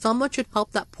 Someone should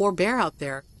help that poor bear out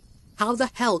there. How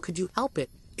the hell could you help it?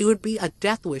 It would be a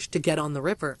death wish to get on the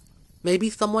river.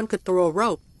 Maybe someone could throw a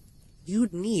rope.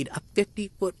 You'd need a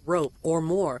 50-foot rope or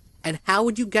more, and how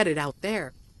would you get it out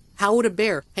there? How would a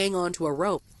bear hang on to a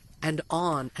rope? And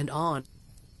on and on.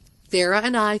 Sarah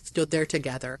and I stood there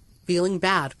together, feeling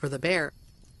bad for the bear.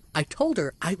 I told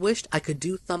her I wished I could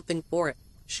do something for it.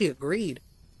 She agreed.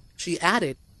 She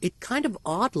added, "It's kind of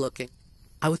odd looking.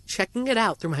 I was checking it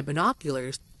out through my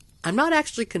binoculars. I'm not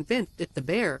actually convinced it's a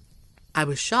bear." I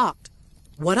was shocked.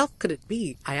 "What else could it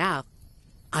be?" I asked.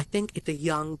 "I think it's a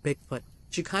young Bigfoot."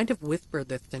 She kind of whispered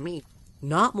this to me,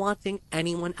 not wanting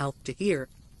anyone else to hear,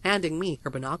 handing me her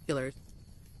binoculars.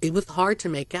 It was hard to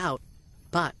make out,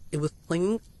 but it was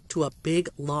clinging to a big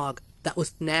log that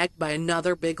was snagged by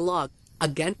another big log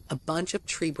against a bunch of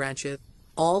tree branches,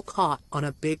 all caught on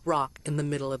a big rock in the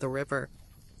middle of the river.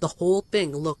 The whole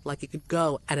thing looked like it could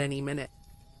go at any minute.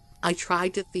 I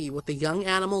tried to see what the young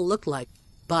animal looked like,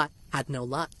 but had no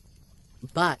luck.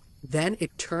 But then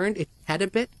it turned its head a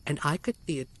bit, and I could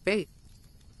see its face.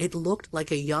 It looked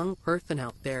like a young person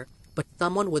out there, but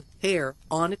someone with hair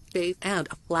on its face and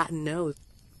a flattened nose.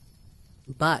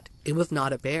 But it was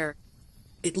not a bear.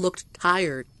 It looked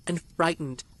tired and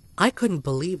frightened. I couldn't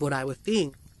believe what I was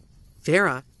seeing.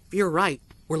 "Sarah, you're right.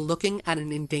 We're looking at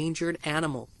an endangered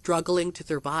animal struggling to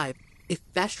survive,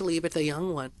 especially if it's a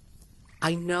young one."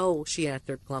 "I know," she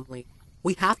answered glumly.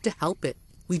 "We have to help it.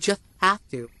 We just have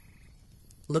to.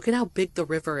 Look at how big the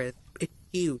river is. It's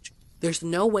huge. There's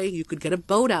no way you could get a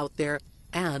boat out there,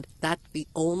 and that's the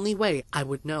only way I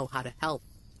would know how to help.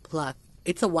 Plus,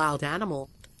 it's a wild animal.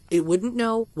 It wouldn't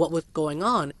know what was going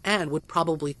on and would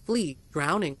probably flee,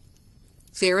 drowning."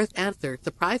 Sarah's answer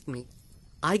surprised me.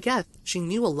 I guess she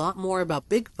knew a lot more about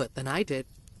Bigfoot than I did.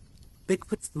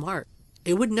 Bigfoot's smart.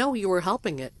 It would know you were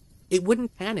helping it. It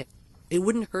wouldn't panic. It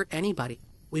wouldn't hurt anybody.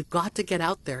 We've got to get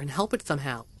out there and help it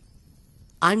somehow.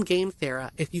 I'm game,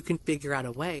 Sarah, if you can figure out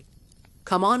a way.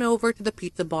 Come on over to the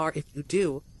pizza bar if you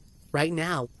do. Right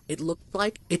now, it looks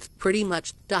like it's pretty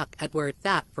much stuck at where it's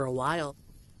at for a while.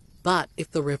 But if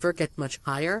the river gets much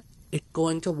higher, it's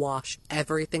going to wash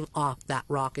everything off that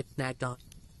rock it snagged on.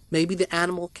 Maybe the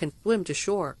animal can swim to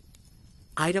shore.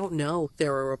 I don't know,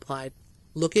 Sarah replied,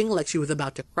 looking like she was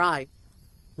about to cry.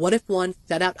 What if one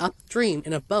set out upstream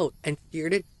in a boat and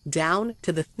steered it down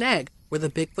to the snag where the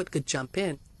Bigfoot could jump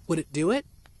in? Would it do it?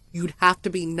 You'd have to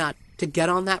be nuts to get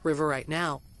on that river right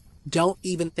now. Don't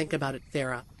even think about it,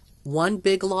 Sarah. One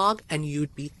big log and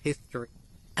you'd be history.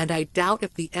 And I doubt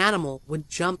if the animal would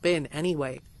jump in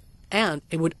anyway. And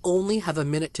it would only have a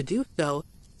minute to do so,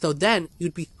 so then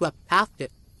you'd be swept past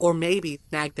it, or maybe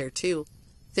snagged there too.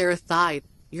 Sarah sighed.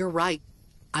 You're right.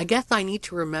 I guess I need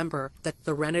to remember that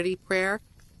serenity prayer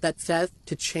that says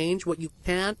to change what you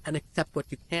can and accept what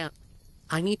you can't.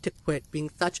 I need to quit being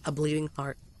such a bleeding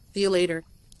heart. See you later.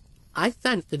 I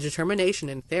sensed the determination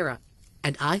in Sarah,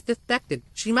 and I suspected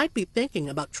she might be thinking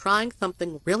about trying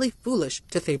something really foolish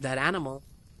to save that animal.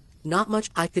 Not much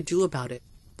I could do about it,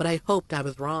 but I hoped I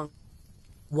was wrong.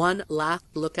 One last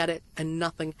look at it, and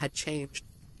nothing had changed.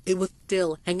 It was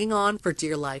still hanging on for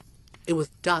dear life. It was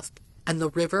dusk, and the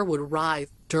river would rise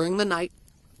during the night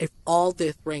if all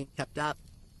this rain kept up.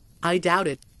 I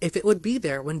doubted if it would be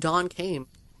there when dawn came,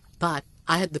 but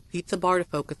I had the pizza bar to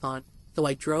focus on, so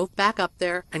I drove back up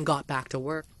there and got back to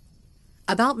work.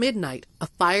 About midnight, a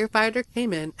firefighter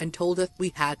came in and told us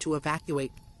we had to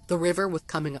evacuate. The river was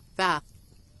coming up fast.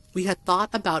 We had thought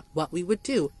about what we would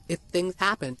do if things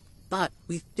happened, but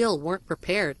we still weren't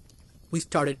prepared. We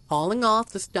started hauling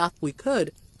off the stuff we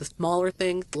could, the smaller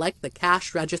things like the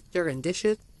cash register and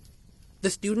dishes. The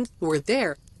students who were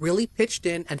there really pitched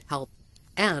in and helped,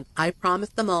 and I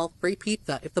promised them all free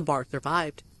pizza if the bar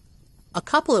survived. A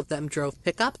couple of them drove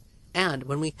pickup, and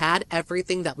when we had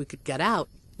everything that we could get out,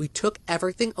 we took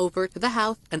everything over to the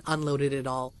house and unloaded it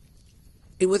all.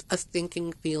 It was a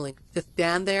sinking feeling to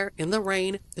stand there in the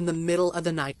rain in the middle of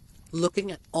the night,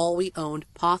 looking at all we owned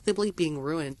possibly being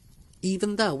ruined,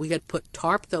 even though we had put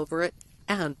tarps over it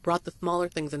and brought the smaller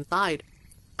things inside.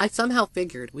 I somehow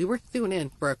figured we were soon in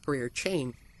for a career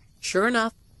change. Sure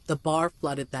enough, the bar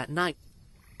flooded that night.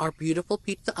 Our beautiful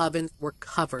pizza ovens were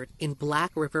covered in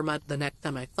black river mud the next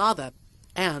time I saw them,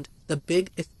 and the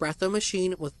big espresso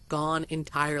machine was gone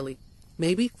entirely,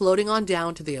 maybe floating on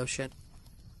down to the ocean.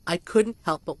 I couldn't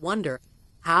help but wonder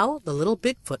how the little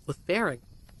Bigfoot was faring.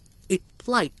 Its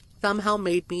plight somehow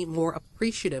made me more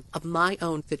appreciative of my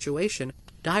own situation,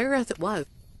 dire as it was.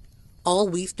 All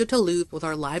we stood to lose was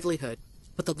our livelihood,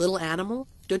 but the little animal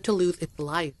stood to lose its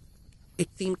life. It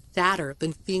seemed sadder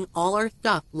than seeing all our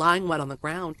stuff lying wet on the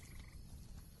ground.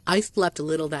 I slept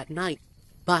little that night,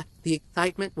 but the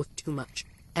excitement was too much,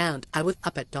 and I was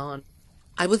up at dawn.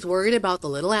 I was worried about the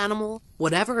little animal,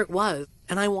 whatever it was,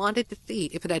 and I wanted to see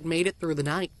if it had made it through the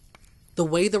night. The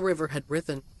way the river had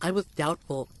risen, I was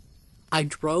doubtful. I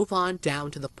drove on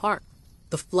down to the park.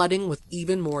 The flooding was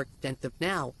even more extensive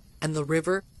now, and the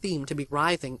river seemed to be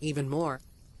rising even more.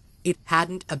 It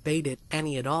hadn't abated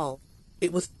any at all.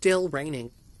 It was still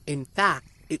raining. In fact,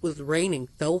 it was raining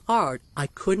so hard I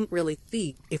couldn't really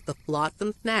see if the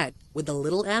flotsam snag with the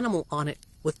little animal on it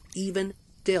was even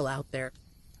still out there.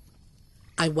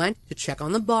 I went to check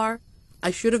on the bar.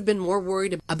 I should have been more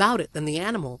worried about it than the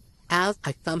animal, as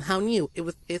I somehow knew it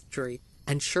was history,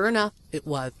 and sure enough, it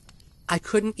was. I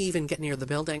couldn't even get near the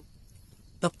building.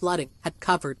 The flooding had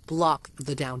covered blocks of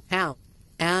the downtown,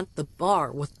 and the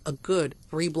bar was a good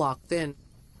 3 blocks in.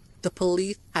 The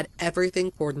police had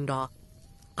everything cordoned off.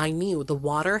 I knew the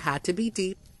water had to be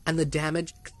deep and the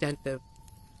damage extensive.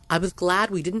 I was glad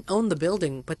we didn't own the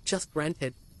building, but just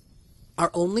rented. Our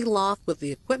only loss was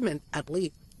the equipment, at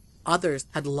least. Others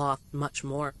had lost much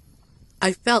more.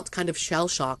 I felt kind of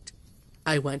shell-shocked.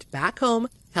 I went back home,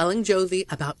 telling Josie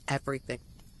about everything.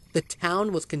 The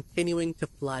town was continuing to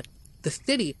flood. The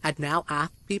city had now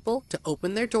asked people to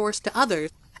open their doors to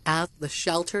others as the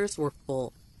shelters were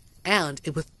full. And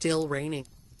it was still raining.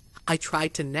 I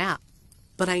tried to nap,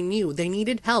 but I knew they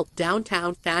needed help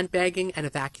downtown sandbagging and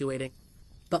evacuating.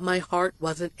 But my heart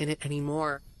wasn't in it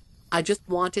anymore. I just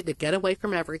wanted to get away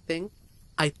from everything.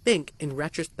 I think, in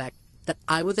retrospect, that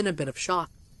I was in a bit of shock.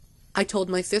 I told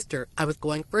my sister I was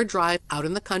going for a drive out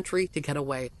in the country to get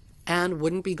away, and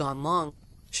wouldn't be gone long.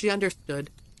 She understood.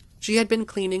 She had been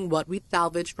cleaning what we'd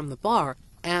salvaged from the bar,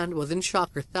 and was in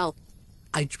shock herself.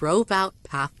 I drove out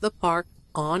past the park,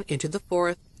 on into the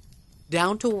forest.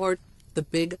 down toward the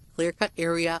big clear-cut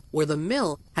area where the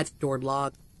mill had stored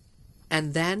logs,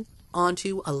 and then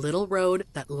onto a little road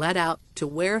that led out to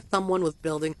where someone was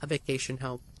building a vacation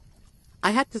home.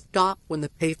 I had to stop when the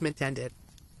pavement ended,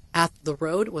 as the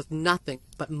road was nothing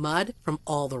but mud from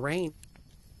all the rain.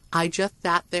 I just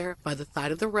sat there by the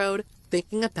side of the road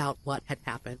thinking about what had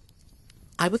happened.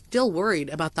 I was still worried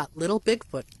about that little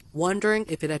Bigfoot, wondering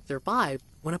if it had survived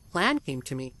when a plan came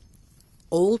to me.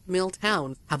 Old mill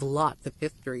towns have lots of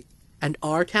history, and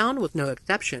our town was no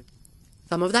exception.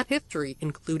 Some of that history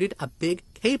included a big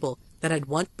cable that had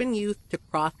once been used to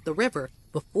cross the river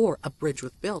before a bridge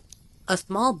was built. A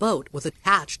small boat was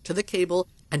attached to the cable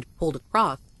and pulled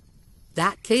across.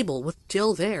 That cable was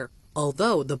still there,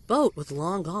 although the boat was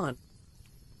long gone.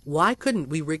 Why couldn't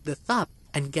we rig this up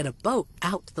and get a boat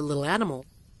out to the little animal?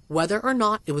 Whether or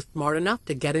not it was smart enough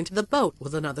to get into the boat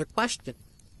was another question,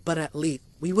 but at least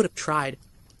we would have tried.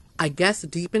 I guess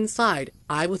deep inside,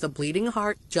 I was a bleeding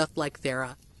heart just like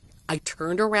Sarah. I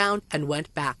turned around and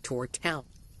went back toward town.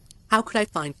 How could I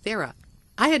find Sarah?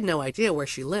 I had no idea where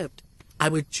she lived. I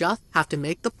would just have to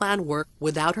make the plan work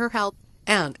without her help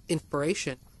and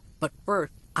inspiration. But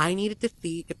first, I needed to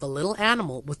see if the little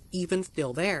animal was even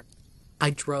still there. I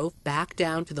drove back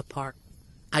down to the park.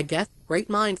 I guess great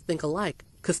minds think alike,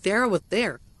 'cause Sarah was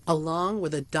there, along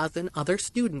with a dozen other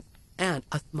students, and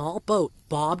a small boat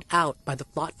bobbed out by the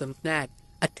flotsam snag,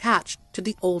 attached to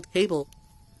the old cable.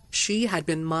 She had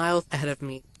been miles ahead of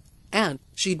me, and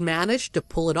she'd managed to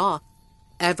pull it off.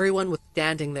 Everyone was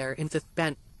standing there in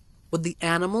suspense. Would the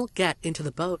animal get into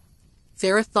the boat?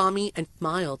 Sarah saw me and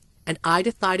smiled, and I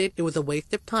decided it was a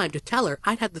waste of time to tell her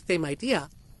I'd had the same idea,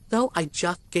 so I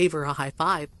just gave her a high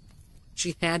five.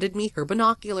 She handed me her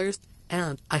binoculars,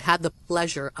 and I had the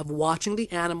pleasure of watching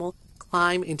the animal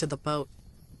climb into the boat.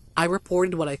 I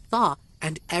reported what I saw,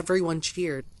 and everyone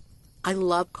cheered. I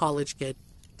love college kids.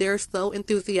 They're so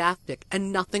enthusiastic,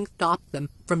 and nothing stops them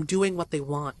from doing what they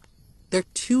want. They're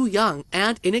too young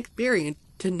and inexperienced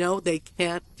to know they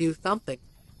can't do something.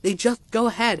 They just go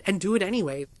ahead and do it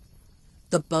anyways.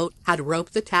 The boat had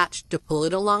ropes attached to pull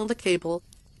it along the cable,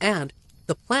 and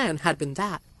the plan had been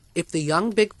that, if the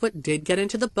young Bigfoot did get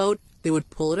into the boat, they would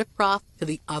pull it across to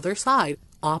the other side,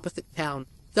 opposite town,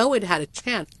 so it had a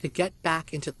chance to get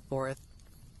back into the forest.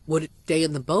 Would it stay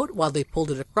in the boat while they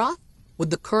pulled it across? Would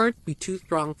the current be too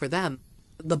strong for them?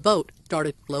 The boat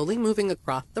started slowly moving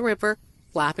across the river,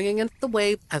 flapping against the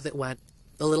waves as it went,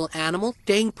 the little animal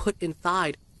staying put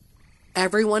inside.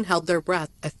 Everyone held their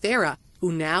breath as Sarah,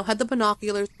 who now had the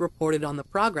binoculars, reported on the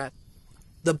progress.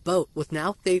 The boat was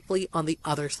now safely on the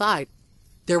other side.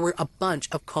 There were a bunch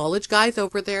of college guys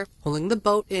over there pulling the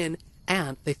boat in,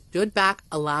 and they stood back,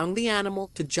 allowing the animal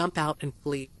to jump out and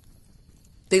flee.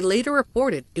 They later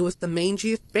reported it was the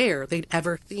mangiest bear they'd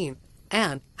ever seen,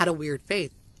 and had a weird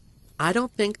face. I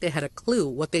don't think they had a clue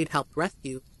what they'd helped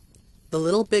rescue. The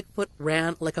little Bigfoot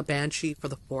ran like a banshee for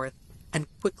the forest, and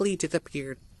quickly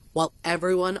disappeared, while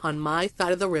everyone on my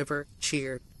side of the river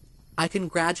cheered. I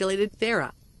congratulated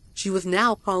Sarah. She was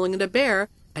now calling it a bear,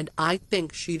 and I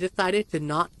think she decided to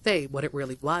not say what it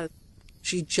really was.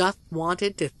 She just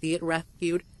wanted to see it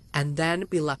rescued and then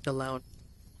be left alone.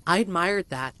 I admired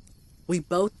that. We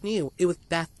both knew it was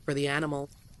best for the animal.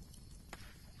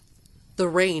 The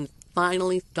rain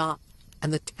finally stopped,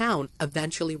 and the town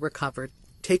eventually recovered,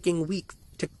 taking weeks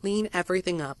to clean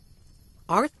everything up.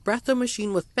 Our espresso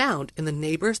machine was found in the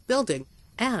neighbor's building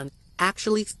and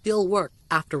actually still worked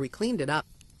after we cleaned it up.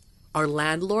 Our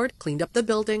landlord cleaned up the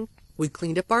building, we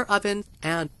cleaned up our ovens,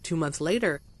 and 2 months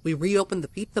later, we reopened the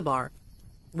pizza bar.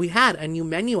 We had a new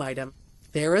menu item,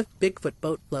 Sarah's Bigfoot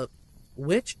boat float,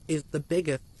 which is the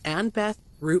biggest and best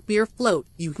root beer float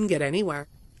you can get anywhere.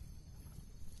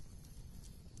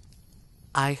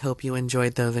 I hope you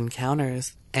enjoyed those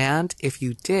encounters, and if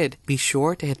you did, be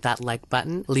sure to hit that like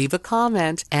button, leave a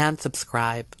comment, and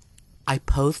subscribe. I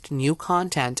post new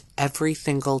content every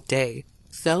single day,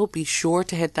 so be sure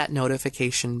to hit that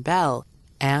notification bell,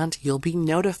 and you'll be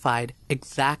notified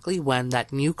exactly when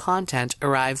that new content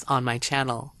arrives on my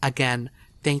channel. Again,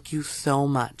 thank you so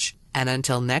much, and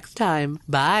until next time,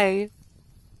 bye!